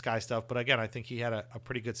pie in the sky stuff, but again, I think he had a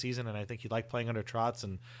pretty good season, and I think he liked playing under Trotz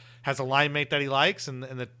and has a line mate that he likes, and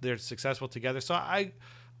that they're successful together. So I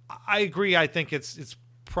agree. I think it's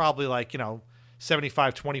probably like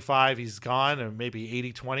 75-25 he's gone, or maybe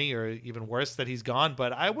 80-20 or even worse that he's gone,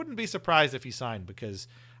 but I wouldn't be surprised if he signed, because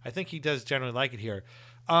I think he does generally like it here.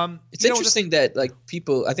 It's interesting that like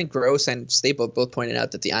people, I think Gross and Staple both pointed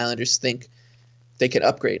out that the Islanders think they could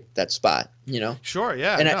upgrade that spot, Sure,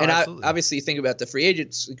 yeah. And I obviously think about the free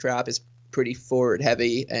agents crop is pretty forward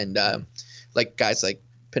heavy, and like guys like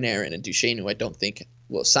Panarin and Duchesne, who I don't think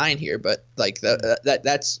will sign here, but like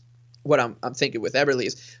that's what I'm thinking with Eberle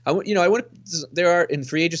is, there are in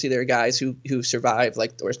free agency, there are guys who survive,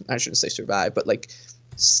 like, or I shouldn't say survive, but like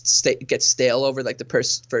get stale over like the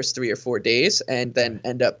first 3 or 4 days, and then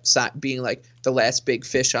end up being like the last big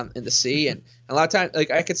fish in the sea. And a lot of times, like,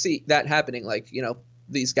 I could see that happening. Like,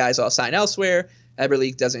 these guys all sign elsewhere.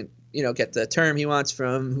 Eberle doesn't, get the term he wants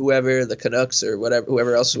from whoever, the Canucks or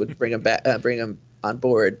whoever else would bring him back, bring him on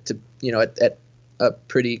board to, at a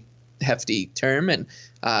pretty hefty term, and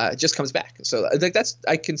it just comes back. So I think there's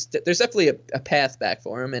definitely a path back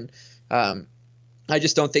for him, and I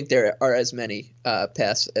just don't think there are as many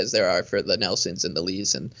paths as there are for the Nelsons and the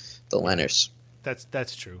Lees and the Lenners.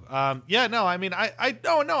 That's true. I mean, I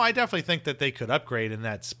definitely think that they could upgrade in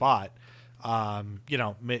that spot.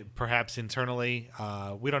 Perhaps internally,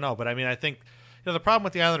 we don't know, but I mean, I think the problem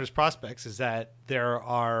with the Islanders prospects is that there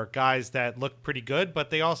are guys that look pretty good, but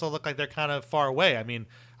they also look like they're kind of far away. I mean,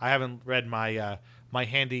 I haven't read my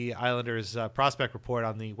handy Islanders prospect report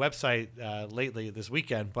on the website lately this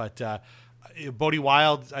weekend, but Bodie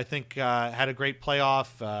Wild, I think, had a great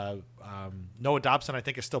playoff. Noah Dobson, I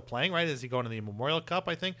think, is still playing, right? Is he going to the Memorial Cup,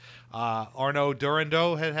 I think? Arnaud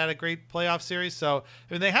Durando had a great playoff series. So,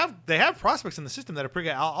 I mean, they have prospects in the system that are pretty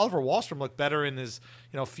good. Oliver Wahlstrom looked better in his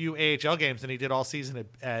few AHL games than he did all season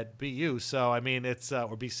at BU. So, I mean, it's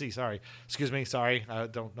or BC, sorry. Excuse me, sorry.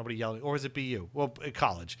 Nobody yelling. Or is it BU? Well, at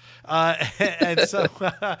college. And so,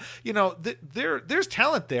 there's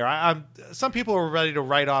talent there. Some people are ready to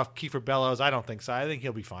write off Kiefer Bellows. I don't think so. I think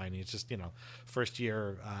he'll be fine. He's just, first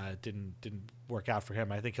year didn't work out for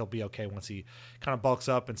him. I think he'll be okay once he kind of bulks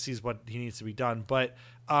up and sees what he needs to be done. But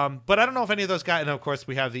I don't know if any of those guys, and of course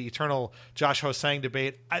we have the eternal Josh Ho-Sang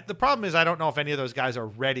debate. The problem is I don't know if any of those guys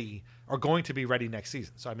are going to be ready next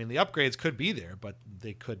season. So, I mean, the upgrades could be there, but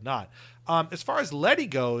they could not. As far as Leddy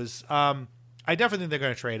goes, I definitely think they're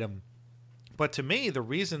going to trade him. But to me, the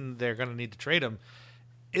reason they're going to need to trade him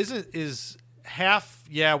is half,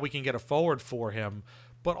 we can get a forward for him,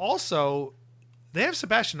 but also they have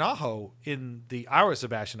Sebastian Aho in the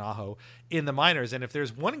minors. And if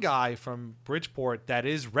there's one guy from Bridgeport that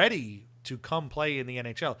is ready to come play in the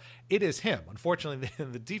NHL, it is him. Unfortunately,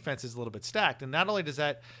 the defense is a little bit stacked. And not only does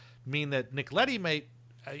that mean that Nick Leddy may,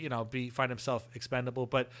 find himself expendable,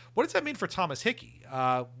 but what does that mean for Thomas Hickey?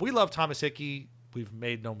 We love Thomas Hickey. We've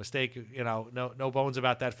made no mistake, no bones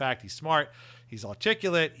about that fact. He's smart. He's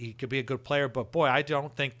articulate. He could be a good player. But, boy, I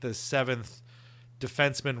don't think the seventh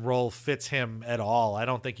defenseman role fits him at all. I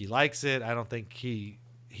don't think he likes it. I don't think he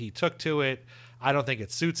took to it. I don't think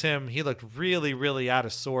it suits him. He looked really, really out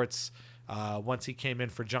of sorts once he came in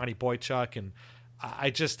for Johnny Boychuk. And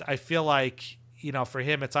I feel like, for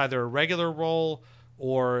him, it's either a regular role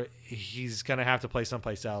or he's going to have to play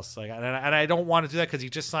someplace else. And I don't want to do that because he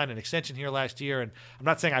just signed an extension here last year. And I'm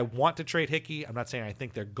not saying I want to trade Hickey. I'm not saying I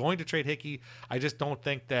think they're going to trade Hickey. I just don't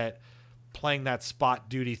think that playing that spot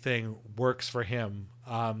duty thing works for him.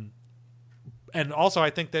 And also I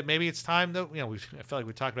think that maybe it's time that, I feel like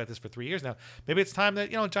we've talked about this for 3 years now. Maybe it's time that,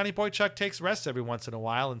 Johnny Boychuk takes rests every once in a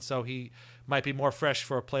while. And so he might be more fresh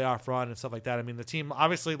for a playoff run and stuff like that. I mean, the team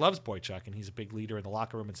obviously loves Boychuk and he's a big leader in the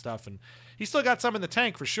locker room and stuff. And he's still got some in the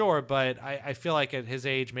tank for sure. But I feel like at his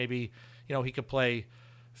age, maybe, he could play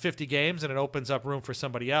 50 games and it opens up room for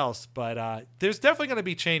somebody else. But there's definitely going to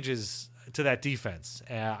be changes to that defense.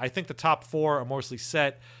 I think the top four are mostly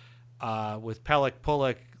set with Pelech,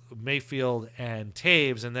 Pulock, Mayfield, and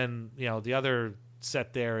Taves, and then the other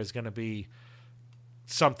set there is going to be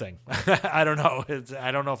something. I don't know.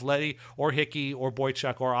 I don't know if Leddy or Hickey or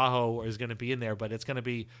Boychuk or Aho is going to be in there, but it's going to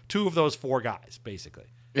be two of those four guys basically.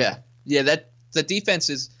 Yeah. That the defense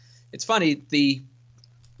is. It's funny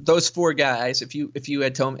those four guys. If you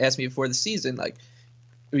had asked me before the season, like,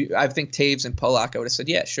 I think Taves and Pulock, I would have said,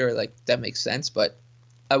 yeah, sure, like that makes sense. But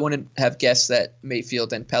I wouldn't have guessed that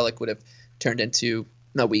Mayfield and Pelech would have turned into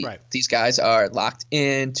these guys are locked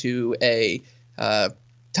into a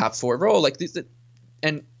top four role. Like these,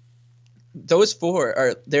 and those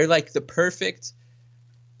four they're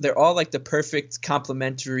all like the perfect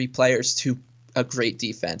complementary players to a great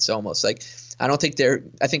defense almost. Like I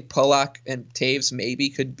think Pulock and Taves maybe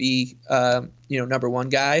could be number one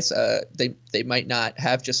guys. They might not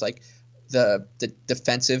have just like the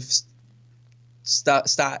defensive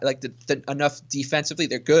like the enough defensively.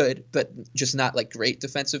 They're good, but just not like great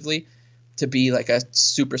defensively to be like a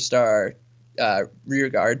superstar rear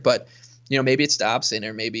guard. But maybe it's Dobson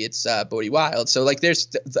or maybe it's Bodie Wild. So like there's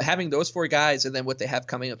having those four guys and then what they have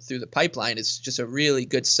coming up through the pipeline is just a really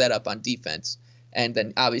good setup on defense. And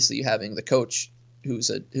then obviously you having the coach who's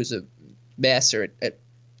a master at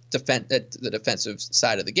the defensive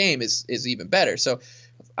side of the game is even better. So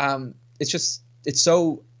it's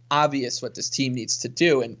so obvious what this team needs to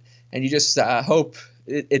do, and you just hope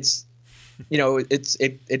it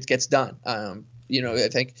gets done. I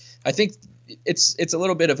think it's a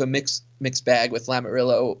little bit of a mixed bag with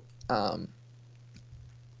Lamoriello.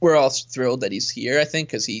 We're all thrilled that he's here, I think,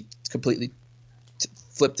 because he completely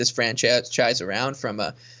flipped this franchise around from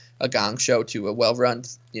a gong show to a well-run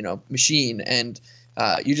machine, and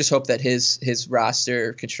you just hope that his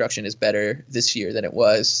roster construction is better this year than it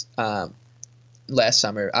was last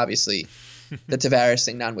summer. Obviously, the Tavares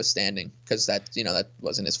thing notwithstanding, because that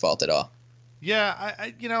wasn't his fault at all. Yeah,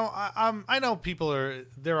 I know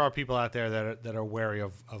there are people out there that are wary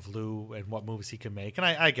of Lou and what moves he can make, and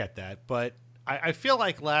I get that, but I feel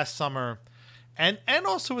like last summer. And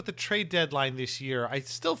also with the trade deadline this year, I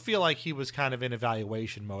still feel like he was kind of in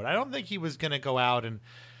evaluation mode. I don't think he was going to go out and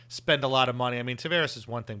spend a lot of money. I mean, Tavares is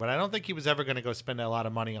one thing, but I don't think he was ever going to go spend a lot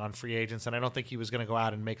of money on free agents, and I don't think he was going to go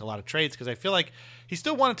out and make a lot of trades because I feel like he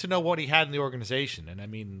still wanted to know what he had in the organization. And, I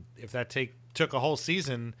mean, if that took a whole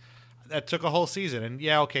season, that took a whole season. And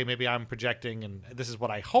yeah, okay, maybe I'm projecting, and this is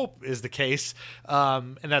what I hope is the case.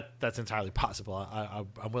 And that's entirely possible.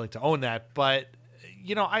 I'm willing to own that. But,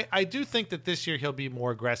 I do think that this year he'll be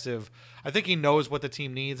more aggressive. I think he knows what the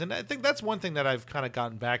team needs. And I think that's one thing that I've kind of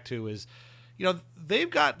gotten back to is, they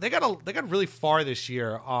got really far this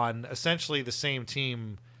year on essentially the same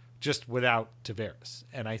team, just without Tavares.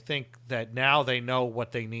 And I think that now they know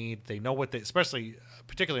what they need. They know what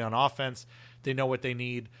particularly on offense, they know what they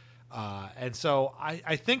need. And so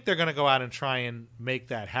I think they're going to go out and try and make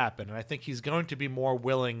that happen. And I think he's going to be more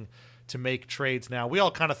willing to make trades now. We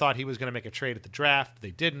all kind of thought he was going to make a trade at the draft.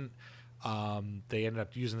 They didn't. They ended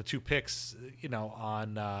up using the 2 picks,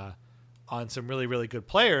 on some really, really good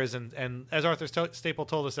players. And as Arthur Staple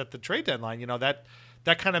told us at the trade deadline,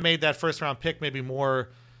 that kind of made that first round pick maybe more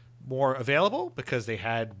available because they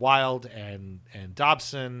had Wild and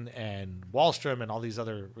Dobson and Wahlstrom and all these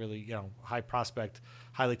other really,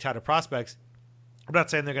 highly touted prospects. I'm not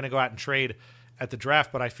saying they're going to go out and trade at the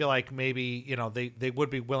draft, but I feel like maybe, they would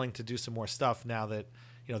be willing to do some more stuff now that,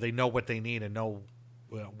 they know what they need and know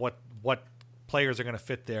what players are going to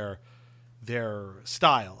fit their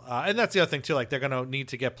style. And that's the other thing too, like they're going to need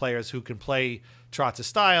to get players who can play Trotz's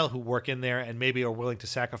style, who work in there and maybe are willing to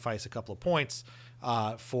sacrifice a couple of points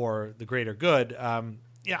for the greater good. I'm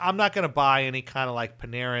not going to buy any kind of like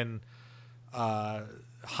Panarin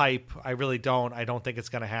hype. I really don't. I don't think it's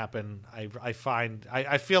going to happen.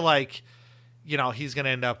 I feel like, he's going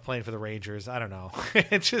to end up playing for the Rangers. I don't know.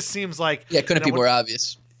 It just seems like it couldn't be more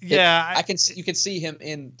obvious. Yeah, you can see him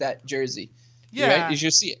in that jersey. Yeah, right? You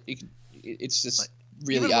should see it. It's just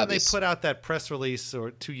really even obvious. When they put out that press release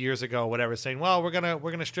or 2 years ago, whatever, saying, "Well, we're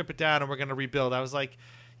gonna strip it down and we're gonna rebuild," I was like,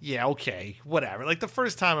 "Yeah, okay, whatever." Like the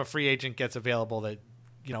first time a free agent gets available that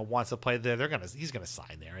wants to play there, he's gonna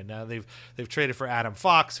sign there. And now they've traded for Adam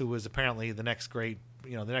Fox, who was apparently the next great,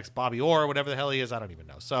 the next Bobby Orr, whatever the hell he is. I don't even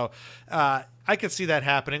know. So I could see that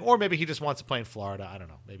happening, or maybe he just wants to play in Florida. I don't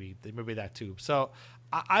know. Maybe that too. So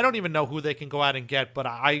I don't even know who they can go out and get, but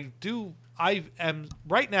I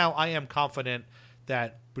am confident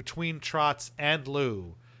that between Trotz and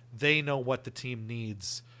Lou, they know what the team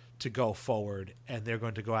needs to go forward, and they're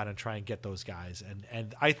going to go out and try and get those guys.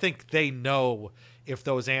 And I think they know if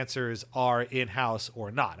those answers are in-house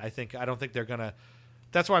or not. I don't think they're going to.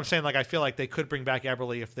 That's why I'm saying, like, I feel like they could bring back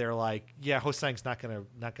Eberle if they're like, yeah, Ho-Sang's not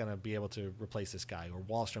gonna be able to replace this guy, or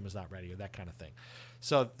Wahlstrom is not ready, or that kind of thing.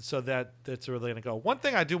 So that's really gonna go. One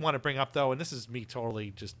thing I do want to bring up though, and this is me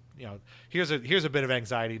totally just, here's a bit of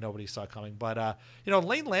anxiety nobody saw coming, but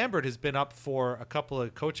Lane Lambert has been up for a couple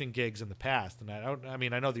of coaching gigs in the past, and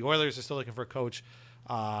I know the Oilers are still looking for a coach.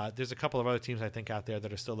 There's a couple of other teams I think out there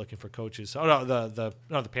that are still looking for coaches. Oh no,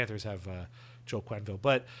 the Panthers have Joe Quenneville.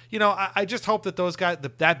 But I just hope that those guys,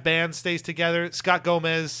 that band stays together. Scott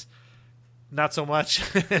Gomez, not so much.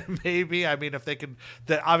 Maybe. I mean, if they can,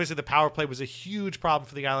 obviously the power play was a huge problem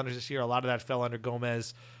for the Islanders this year. A lot of that fell under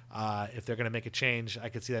Gomez. If they're going to make a change, I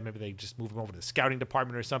could see that maybe they just move him over to the scouting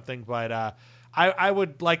department or something. But I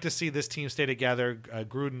would like to see this team stay together.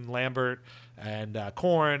 Gruden, Lambert, and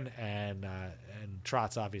Korn, and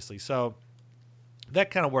Trotz, obviously. So that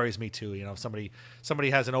kind of worries me too. Somebody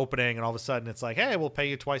has an opening and all of a sudden it's like, hey, we'll pay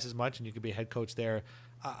you twice as much and you could be a head coach there.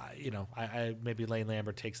 I maybe Lane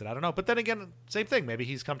Lambert takes it. I don't know. But then again, same thing. Maybe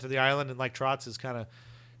he's come to the island and like Trotz is kind of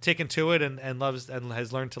taken to it and loves and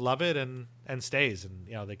has learned to love it and stays. And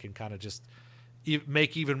they can kind of just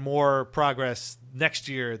make even more progress next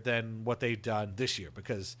year than what they've done this year,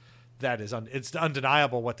 because that is it's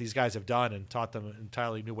undeniable what these guys have done and taught them an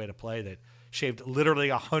entirely new way to play that shaved literally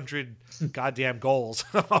 100 goddamn goals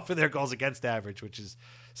off of their goals against average, which is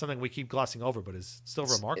something we keep glossing over, but is still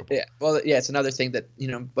remarkable. Yeah, well, yeah, it's another thing that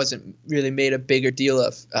wasn't really made a bigger deal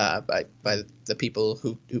of by the people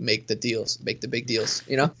who make the deals, make the big deals.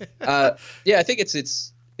 Yeah, I think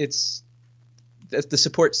it's the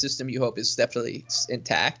support system you hope is definitely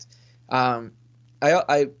intact. You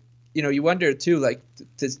wonder too, like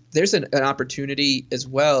there's an opportunity as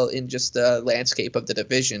well in just the landscape of the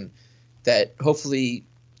division that hopefully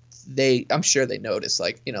I'm sure they notice,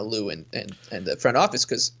 like, Lou and the front office,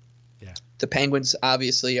 because the Penguins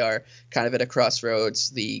obviously are kind of at a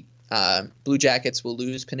crossroads. The Blue Jackets will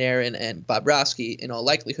lose Panarin and Bobrovsky in all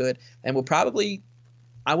likelihood, and will probably,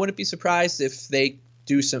 I wouldn't be surprised if they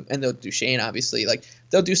do some, and they'll do Shane obviously, like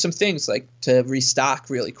they'll do some things like to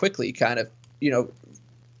restock really quickly, kind of,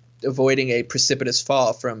 avoiding a precipitous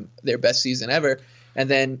fall from their best season ever. And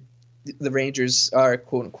then the Rangers are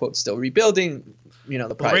quote unquote still rebuilding.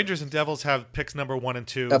 The Rangers and Devils have picks number 1 and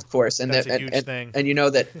 2. Of course, and that's a huge thing. And you know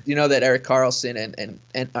that Erik Karlsson and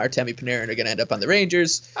Artemi Panarin are going to end up on the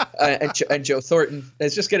Rangers, and Joe Thornton.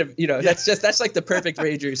 It's just going to that's like the perfect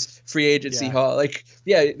Rangers free agency haul. Like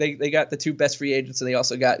they got the 2 best free agents, and they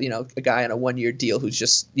also got a guy on a 1-year deal who's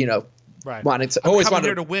just right. wanted to always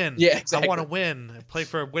wanted to win. Yeah, exactly. I want to win. Play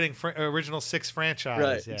for a winning original 6 franchise.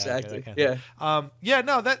 Right. Yeah, exactly.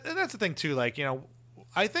 No, that's the thing too. Like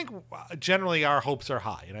I think generally our hopes are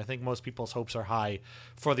high, and I think most people's hopes are high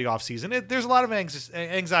for the offseason. There's a lot of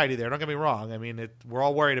anxiety there. Don't get me wrong. I mean, we're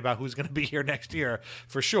all worried about who's going to be here next year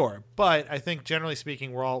for sure. But I think generally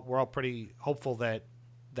speaking, we're all pretty hopeful that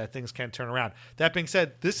things can turn around. That being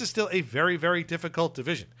said, this is still a very, very difficult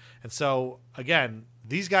division. And so, again,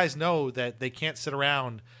 these guys know that they can't sit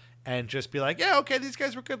around and just be like, yeah, okay, these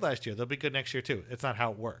guys were good last year. They'll be good next year too. It's not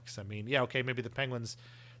how it works. I mean, yeah, okay, maybe the Penguins –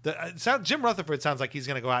 Jim Rutherford sounds like he's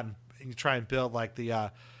going to go out and try and build like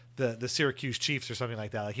the Syracuse Chiefs or something like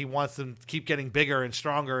that. Like he wants them to keep getting bigger and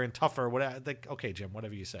stronger and tougher. Whatever. Okay, Jim,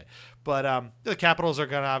 whatever you say. But the Capitals are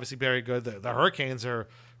going to obviously be very good. The Hurricanes are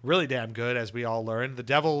really damn good, as we all learned. The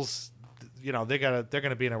Devils, they're going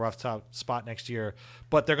to be in a rough top spot next year,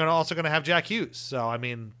 but they're also going to have Jack Hughes. So I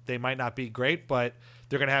mean, they might not be great, but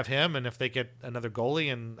they're going to have him. And if they get another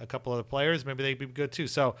goalie and a couple other players, maybe they'd be good too.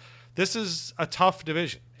 So this is a tough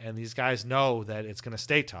division, and these guys know that it's going to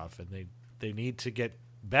stay tough, and they need to get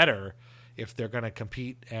better if they're going to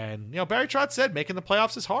compete. And Barry Trotz said making the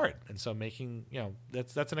playoffs is hard, and so making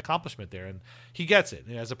that's an accomplishment there, and he gets it,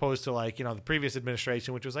 as opposed to the previous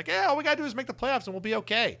administration, which was like, yeah, all we got to do is make the playoffs and we'll be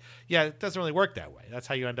okay. Yeah, it doesn't really work that way. That's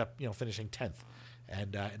how you end up finishing 10th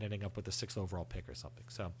and ending up with the 6th overall pick or something.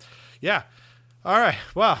 So yeah. All right.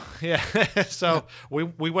 Well, yeah. So we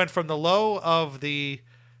went from the low of the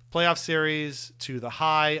playoff series to the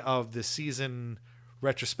high of the season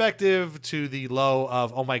retrospective to the low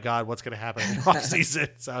of, oh my God, what's going to happen in the off season.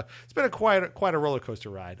 So it's been quite a roller coaster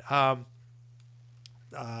ride.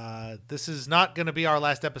 This is not going to be our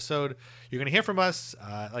last episode. You're going to hear from us.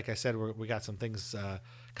 Like I said, we got some things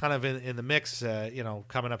kind of in the mix,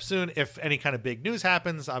 coming up soon. If any kind of big news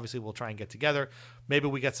happens, obviously we'll try and get together. Maybe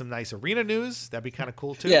we get some nice arena news. That'd be kind of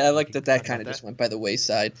cool too. Yeah, I like that kind of just went by the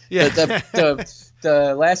wayside. Yeah.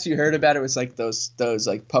 The last you heard about it was like those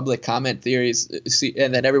like public comment theories,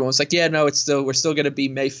 and then everyone was like, yeah, no, we're still going to be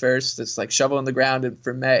May 1st. It's like shovel in the ground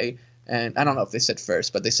for May. And I don't know if they said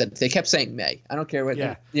first, but they kept saying May. I don't care what,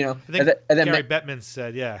 I think and then Gary Bettman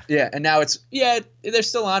said, yeah. Yeah. And now they're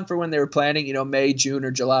still on for when they were planning, May, June,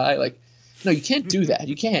 or July. Like, no, you can't do that.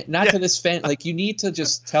 You can't. Not to this fan. Like, you need to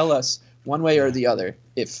just tell us one way or the other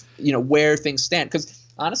if, where things stand. Because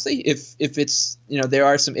honestly, if it's, there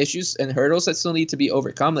are some issues and hurdles that still need to be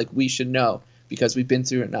overcome, like, we should know because we've been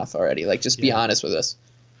through enough already. Like, just be honest with us.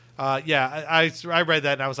 I read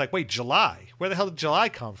that and I was like, wait, July? Where the hell did July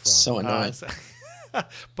come from? So annoying.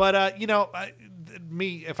 But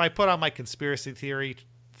if I put on my conspiracy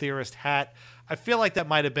theorist hat, I feel like that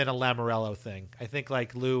might have been a Lamoriello thing. I think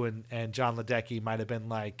like Lou and John Ledecky might have been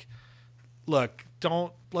like, look,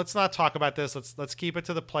 let's not talk about this. Let's keep it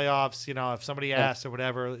to the playoffs. If somebody asks or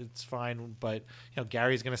whatever, it's fine. But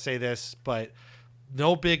Gary's going to say this, but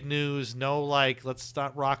no big news. No, let's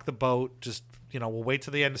not rock the boat. Just, we'll wait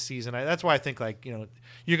till the end of the season. That's why I think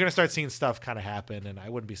you're going to start seeing stuff kind of happen. And I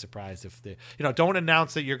wouldn't be surprised if don't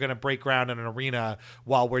announce that you're going to break ground in an arena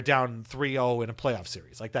while we're down 3-0 in a playoff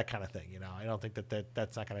series, like that kind of thing. I don't think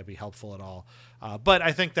that's not going to be helpful at all. But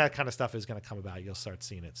I think that kind of stuff is going to come about. You'll start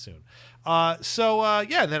seeing it soon. And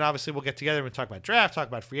then obviously we'll get together and talk about draft, talk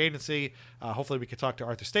about free agency. Hopefully we can talk to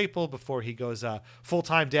Arthur Staple before he goes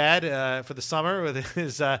full-time dad for the summer with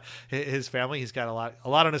his family. He's got a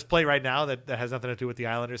lot on his plate right now that has nothing to do with the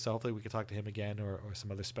Islanders. So hopefully we can talk to him again or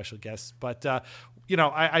some other special guests. But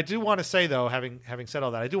I do want to say though, having said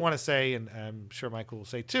all that, I do want to say, and I'm sure Michael will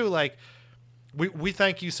say too, like, we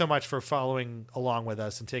thank you so much for following along with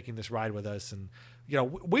us and taking this ride with us. And,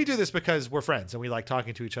 we do this because we're friends and we like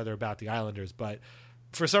talking to each other about the Islanders. But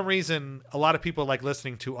for some reason, a lot of people like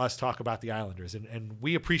listening to us talk about the Islanders, and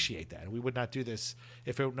we appreciate that. We would not do this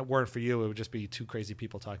if it weren't for you. It would just be two crazy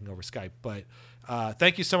people talking over Skype. But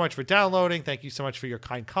thank you so much for downloading. Thank you so much for your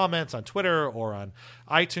kind comments on Twitter or on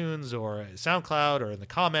iTunes or SoundCloud or in the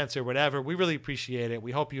comments or whatever. We really appreciate it.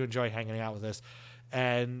 We hope you enjoy hanging out with us.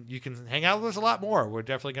 And you can hang out with us a lot more. We're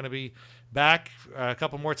definitely going to be back a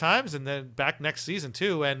couple more times and then back next season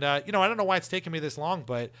too. And, I don't know why it's taking me this long,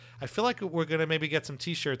 but I feel like we're going to maybe get some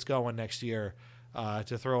T-shirts going next year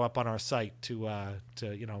to throw up on our site to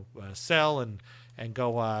sell and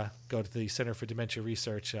go to the Center for Dementia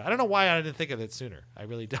Research. I don't know why I didn't think of it sooner. I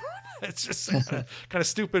really don't. It's just kind of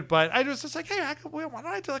stupid, but I was just like, hey, why don't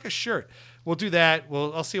I do like a shirt? We'll do that.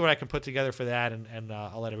 I'll see what I can put together for that, and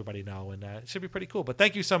I'll let everybody know, and it should be pretty cool. But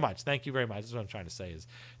thank you so much. Thank you very much. This is what I'm trying to say is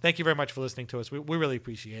thank you very much for listening to us. We really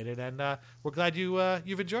appreciate it, and we're glad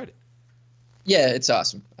you've enjoyed it. Yeah, it's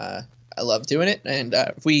awesome. I love doing it, and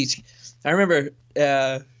I remember.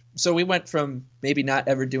 So we went from maybe not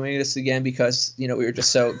ever doing this again because, we were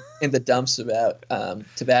just so in the dumps about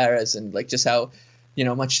Tavares and like just how,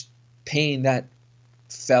 much pain that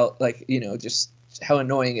felt like, just how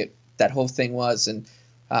annoying that whole thing was. And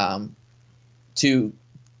to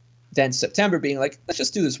then September being like, let's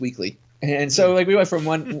just do this weekly. And so like we went from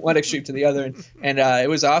one extreme to the other, and it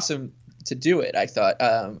was awesome to do it. I thought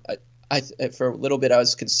I for a little bit I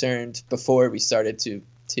was concerned before we started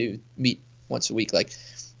to meet once a week, like,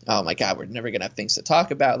 oh my God, we're never going to have things to talk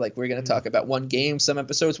about. Like we're going to talk about one game, some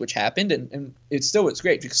episodes, which happened. And it's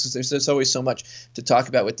great because there's always so much to talk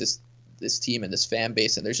about with this team and this fan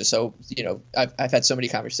base. And there's just so, I've had so many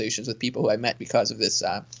conversations with people who I met because of this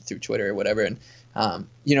through Twitter or whatever. And,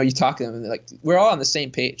 you talk to them and they're like, we're all on the same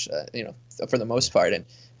page, for the most part.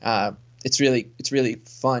 And it's really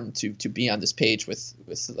fun to be on this page with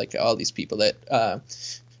like all these people that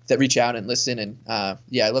reach out and listen, and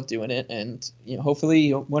I love doing it. And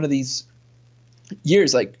hopefully one of these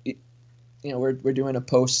years, like we're doing a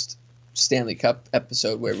post Stanley Cup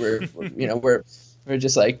episode where we're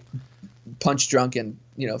just like punch drunk and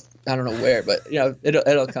I don't know where, but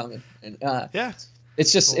it'll come. And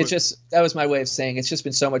it's just that was my way of saying it's just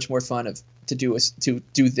been so much more fun to do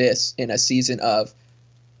this in a season of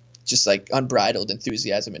just like unbridled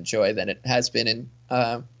enthusiasm and joy than it has been in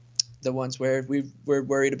the ones where we were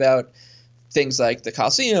worried about things like the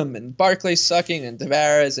Coliseum and Barclays sucking and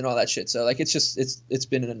Tavares and all that shit. So like it's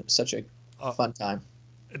been such a fun time.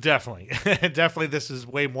 Definitely this is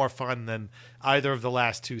way more fun than either of the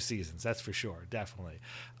last two seasons. That's for sure. Definitely.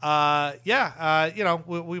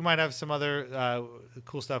 We might have some other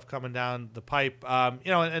cool stuff coming down the pipe.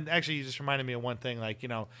 And actually you just reminded me of one thing, like, we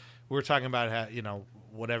were talking about how,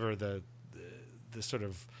 whatever the sort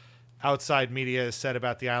of outside media said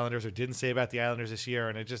about the Islanders or didn't say about the Islanders this year.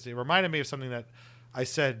 And it reminded me of something that I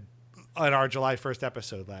said on our July 1st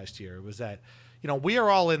episode last year. It was that, we are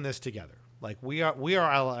all in this together. Like we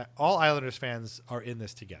are all Islanders fans are in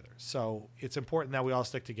this together. So it's important that we all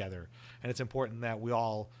stick together, and it's important that we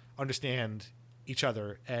all understand each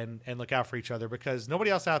other and look out for each other, because nobody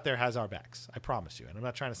else out there has our backs. I promise you. And I'm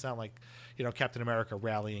not trying to sound like, Captain America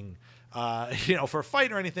rallying, for a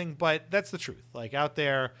fight or anything, but that's the truth. Like out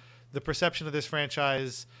there, the perception of this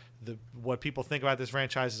franchise, what people think about this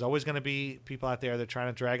franchise is always going to be people out there that are trying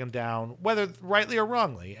to drag them down, whether rightly or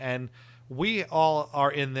wrongly. And we all are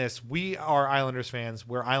in this. We are Islanders fans.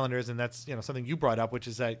 We're Islanders, and that's something you brought up, which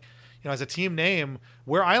is that as a team name,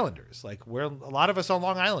 we're Islanders. Like a lot of us are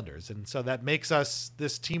Long Islanders, and so that makes us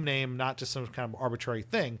this team name not just some kind of arbitrary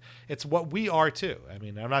thing. It's what we are too. I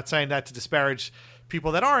mean, I'm not saying that to disparage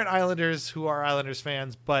people that aren't Islanders who are Islanders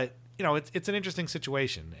fans, but it's an interesting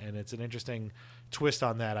situation, and it's an interesting twist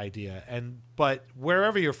on that idea. But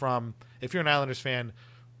wherever you're from, if you're an Islanders fan,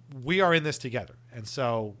 we are in this together. And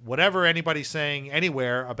so whatever anybody's saying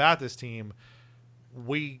anywhere about this team,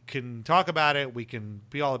 we can talk about it, we can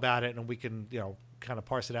be all about it, and we can, kind of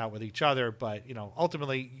parse it out with each other. But,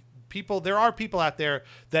 ultimately there are people out there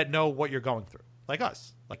that know what you're going through, like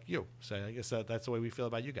us, like you. So I guess that's the way we feel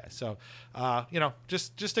about you guys. So,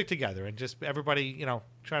 just stick together and just everybody,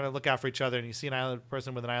 trying to look out for each other. And you see an Islander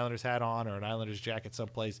person with an Islanders hat on or an Islanders jacket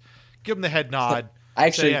someplace, give them the head nod.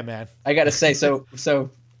 Actually, yeah, man. I got to say, so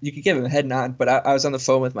you could give him a head nod, but I was on the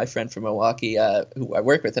phone with my friend from Milwaukee who I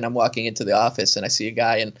work with, and I'm walking into the office and I see a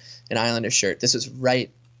guy in an Islanders shirt. This was right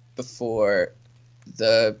before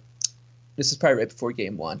this is probably right before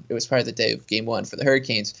Game 1. It was probably the day of Game 1 for the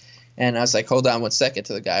Hurricanes. And I was like, hold on 1 second,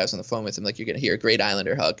 to the guy I was on the phone with him, like, you're going to hear a great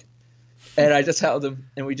Islander hug. And I just held him,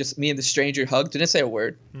 and me and the stranger hugged, didn't say a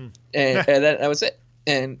word. And then that was it.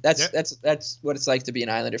 And that's what it's like to be an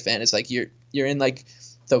Islander fan. It's like you're in like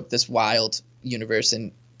this wild universe,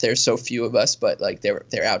 and there's so few of us, but like they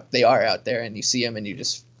are out there, and you see them and you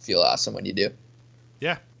just feel awesome when you do.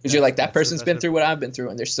 Yeah. Because you're like, that person's been through what I've been through,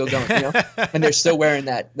 and they're still going, and they're still wearing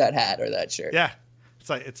that hat or that shirt. Yeah.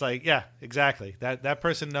 It's like, yeah, exactly. That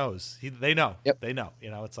person knows. They know. Yep. They know.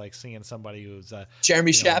 It's like seeing somebody who's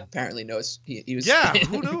Jeremy Schaap apparently knows. He was. Yeah,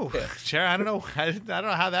 who knew? I don't know. I don't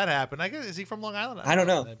know how that happened. I guess, is he from Long Island? I don't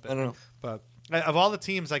know. But Of all the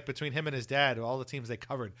teams, like between him and his dad, all the teams they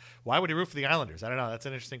covered, why would he root for the Islanders? I don't know. That's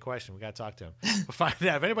an interesting question. We got to talk to him. We'll find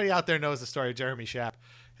out. If anybody out there knows the story of Jeremy Schaap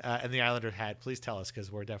and the Islander hat, please tell us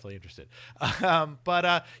because we're definitely interested.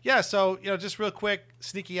 So, just real quick,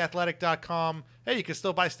 sneakyathletic.com. Hey, you can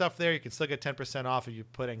still buy stuff there. You can still get 10% off if you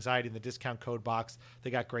put anxiety in the discount code box. They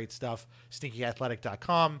got great stuff.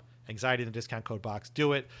 Sneakyathletic.com. Anxiety in the discount code box.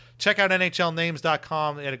 Do it. Check out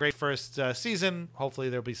NHLnames.com. They had a great first season. Hopefully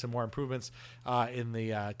there'll be some more improvements in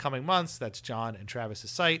the coming months. That's John and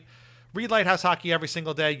Travis's site. Read Lighthouse Hockey every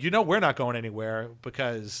single day. We're not going anywhere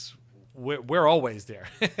because we're always there.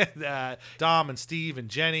 Dom and Steve and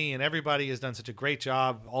Jenny and everybody has done such a great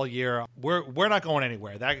job all year. We're not going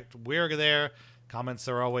anywhere. We're there. Comments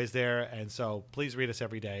are always there, and so please read us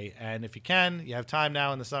every day. And if you have time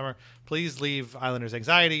now in the summer, please leave Islanders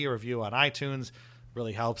Anxiety a review on iTunes.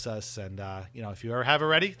 Really helps us. And, if you ever have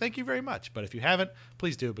already, thank you very much. But if you haven't,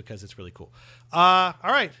 please do because it's really cool. All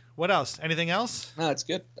right. What else? Anything else? No, it's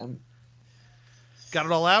good. Got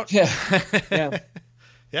it all out? Yeah. Yeah.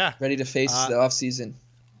 Yeah. Ready to face the offseason.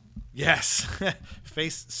 Yes.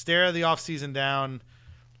 Stare the offseason down.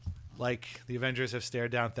 Like the Avengers have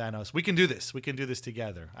stared down Thanos. We can do this. We can do this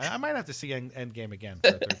together. I might have to see Endgame again for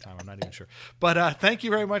a third time. I'm not even sure. But thank you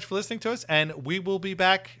very much for listening to us, and we will be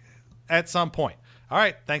back at some point. All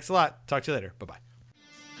right. Thanks a lot. Talk to you later. Bye-bye.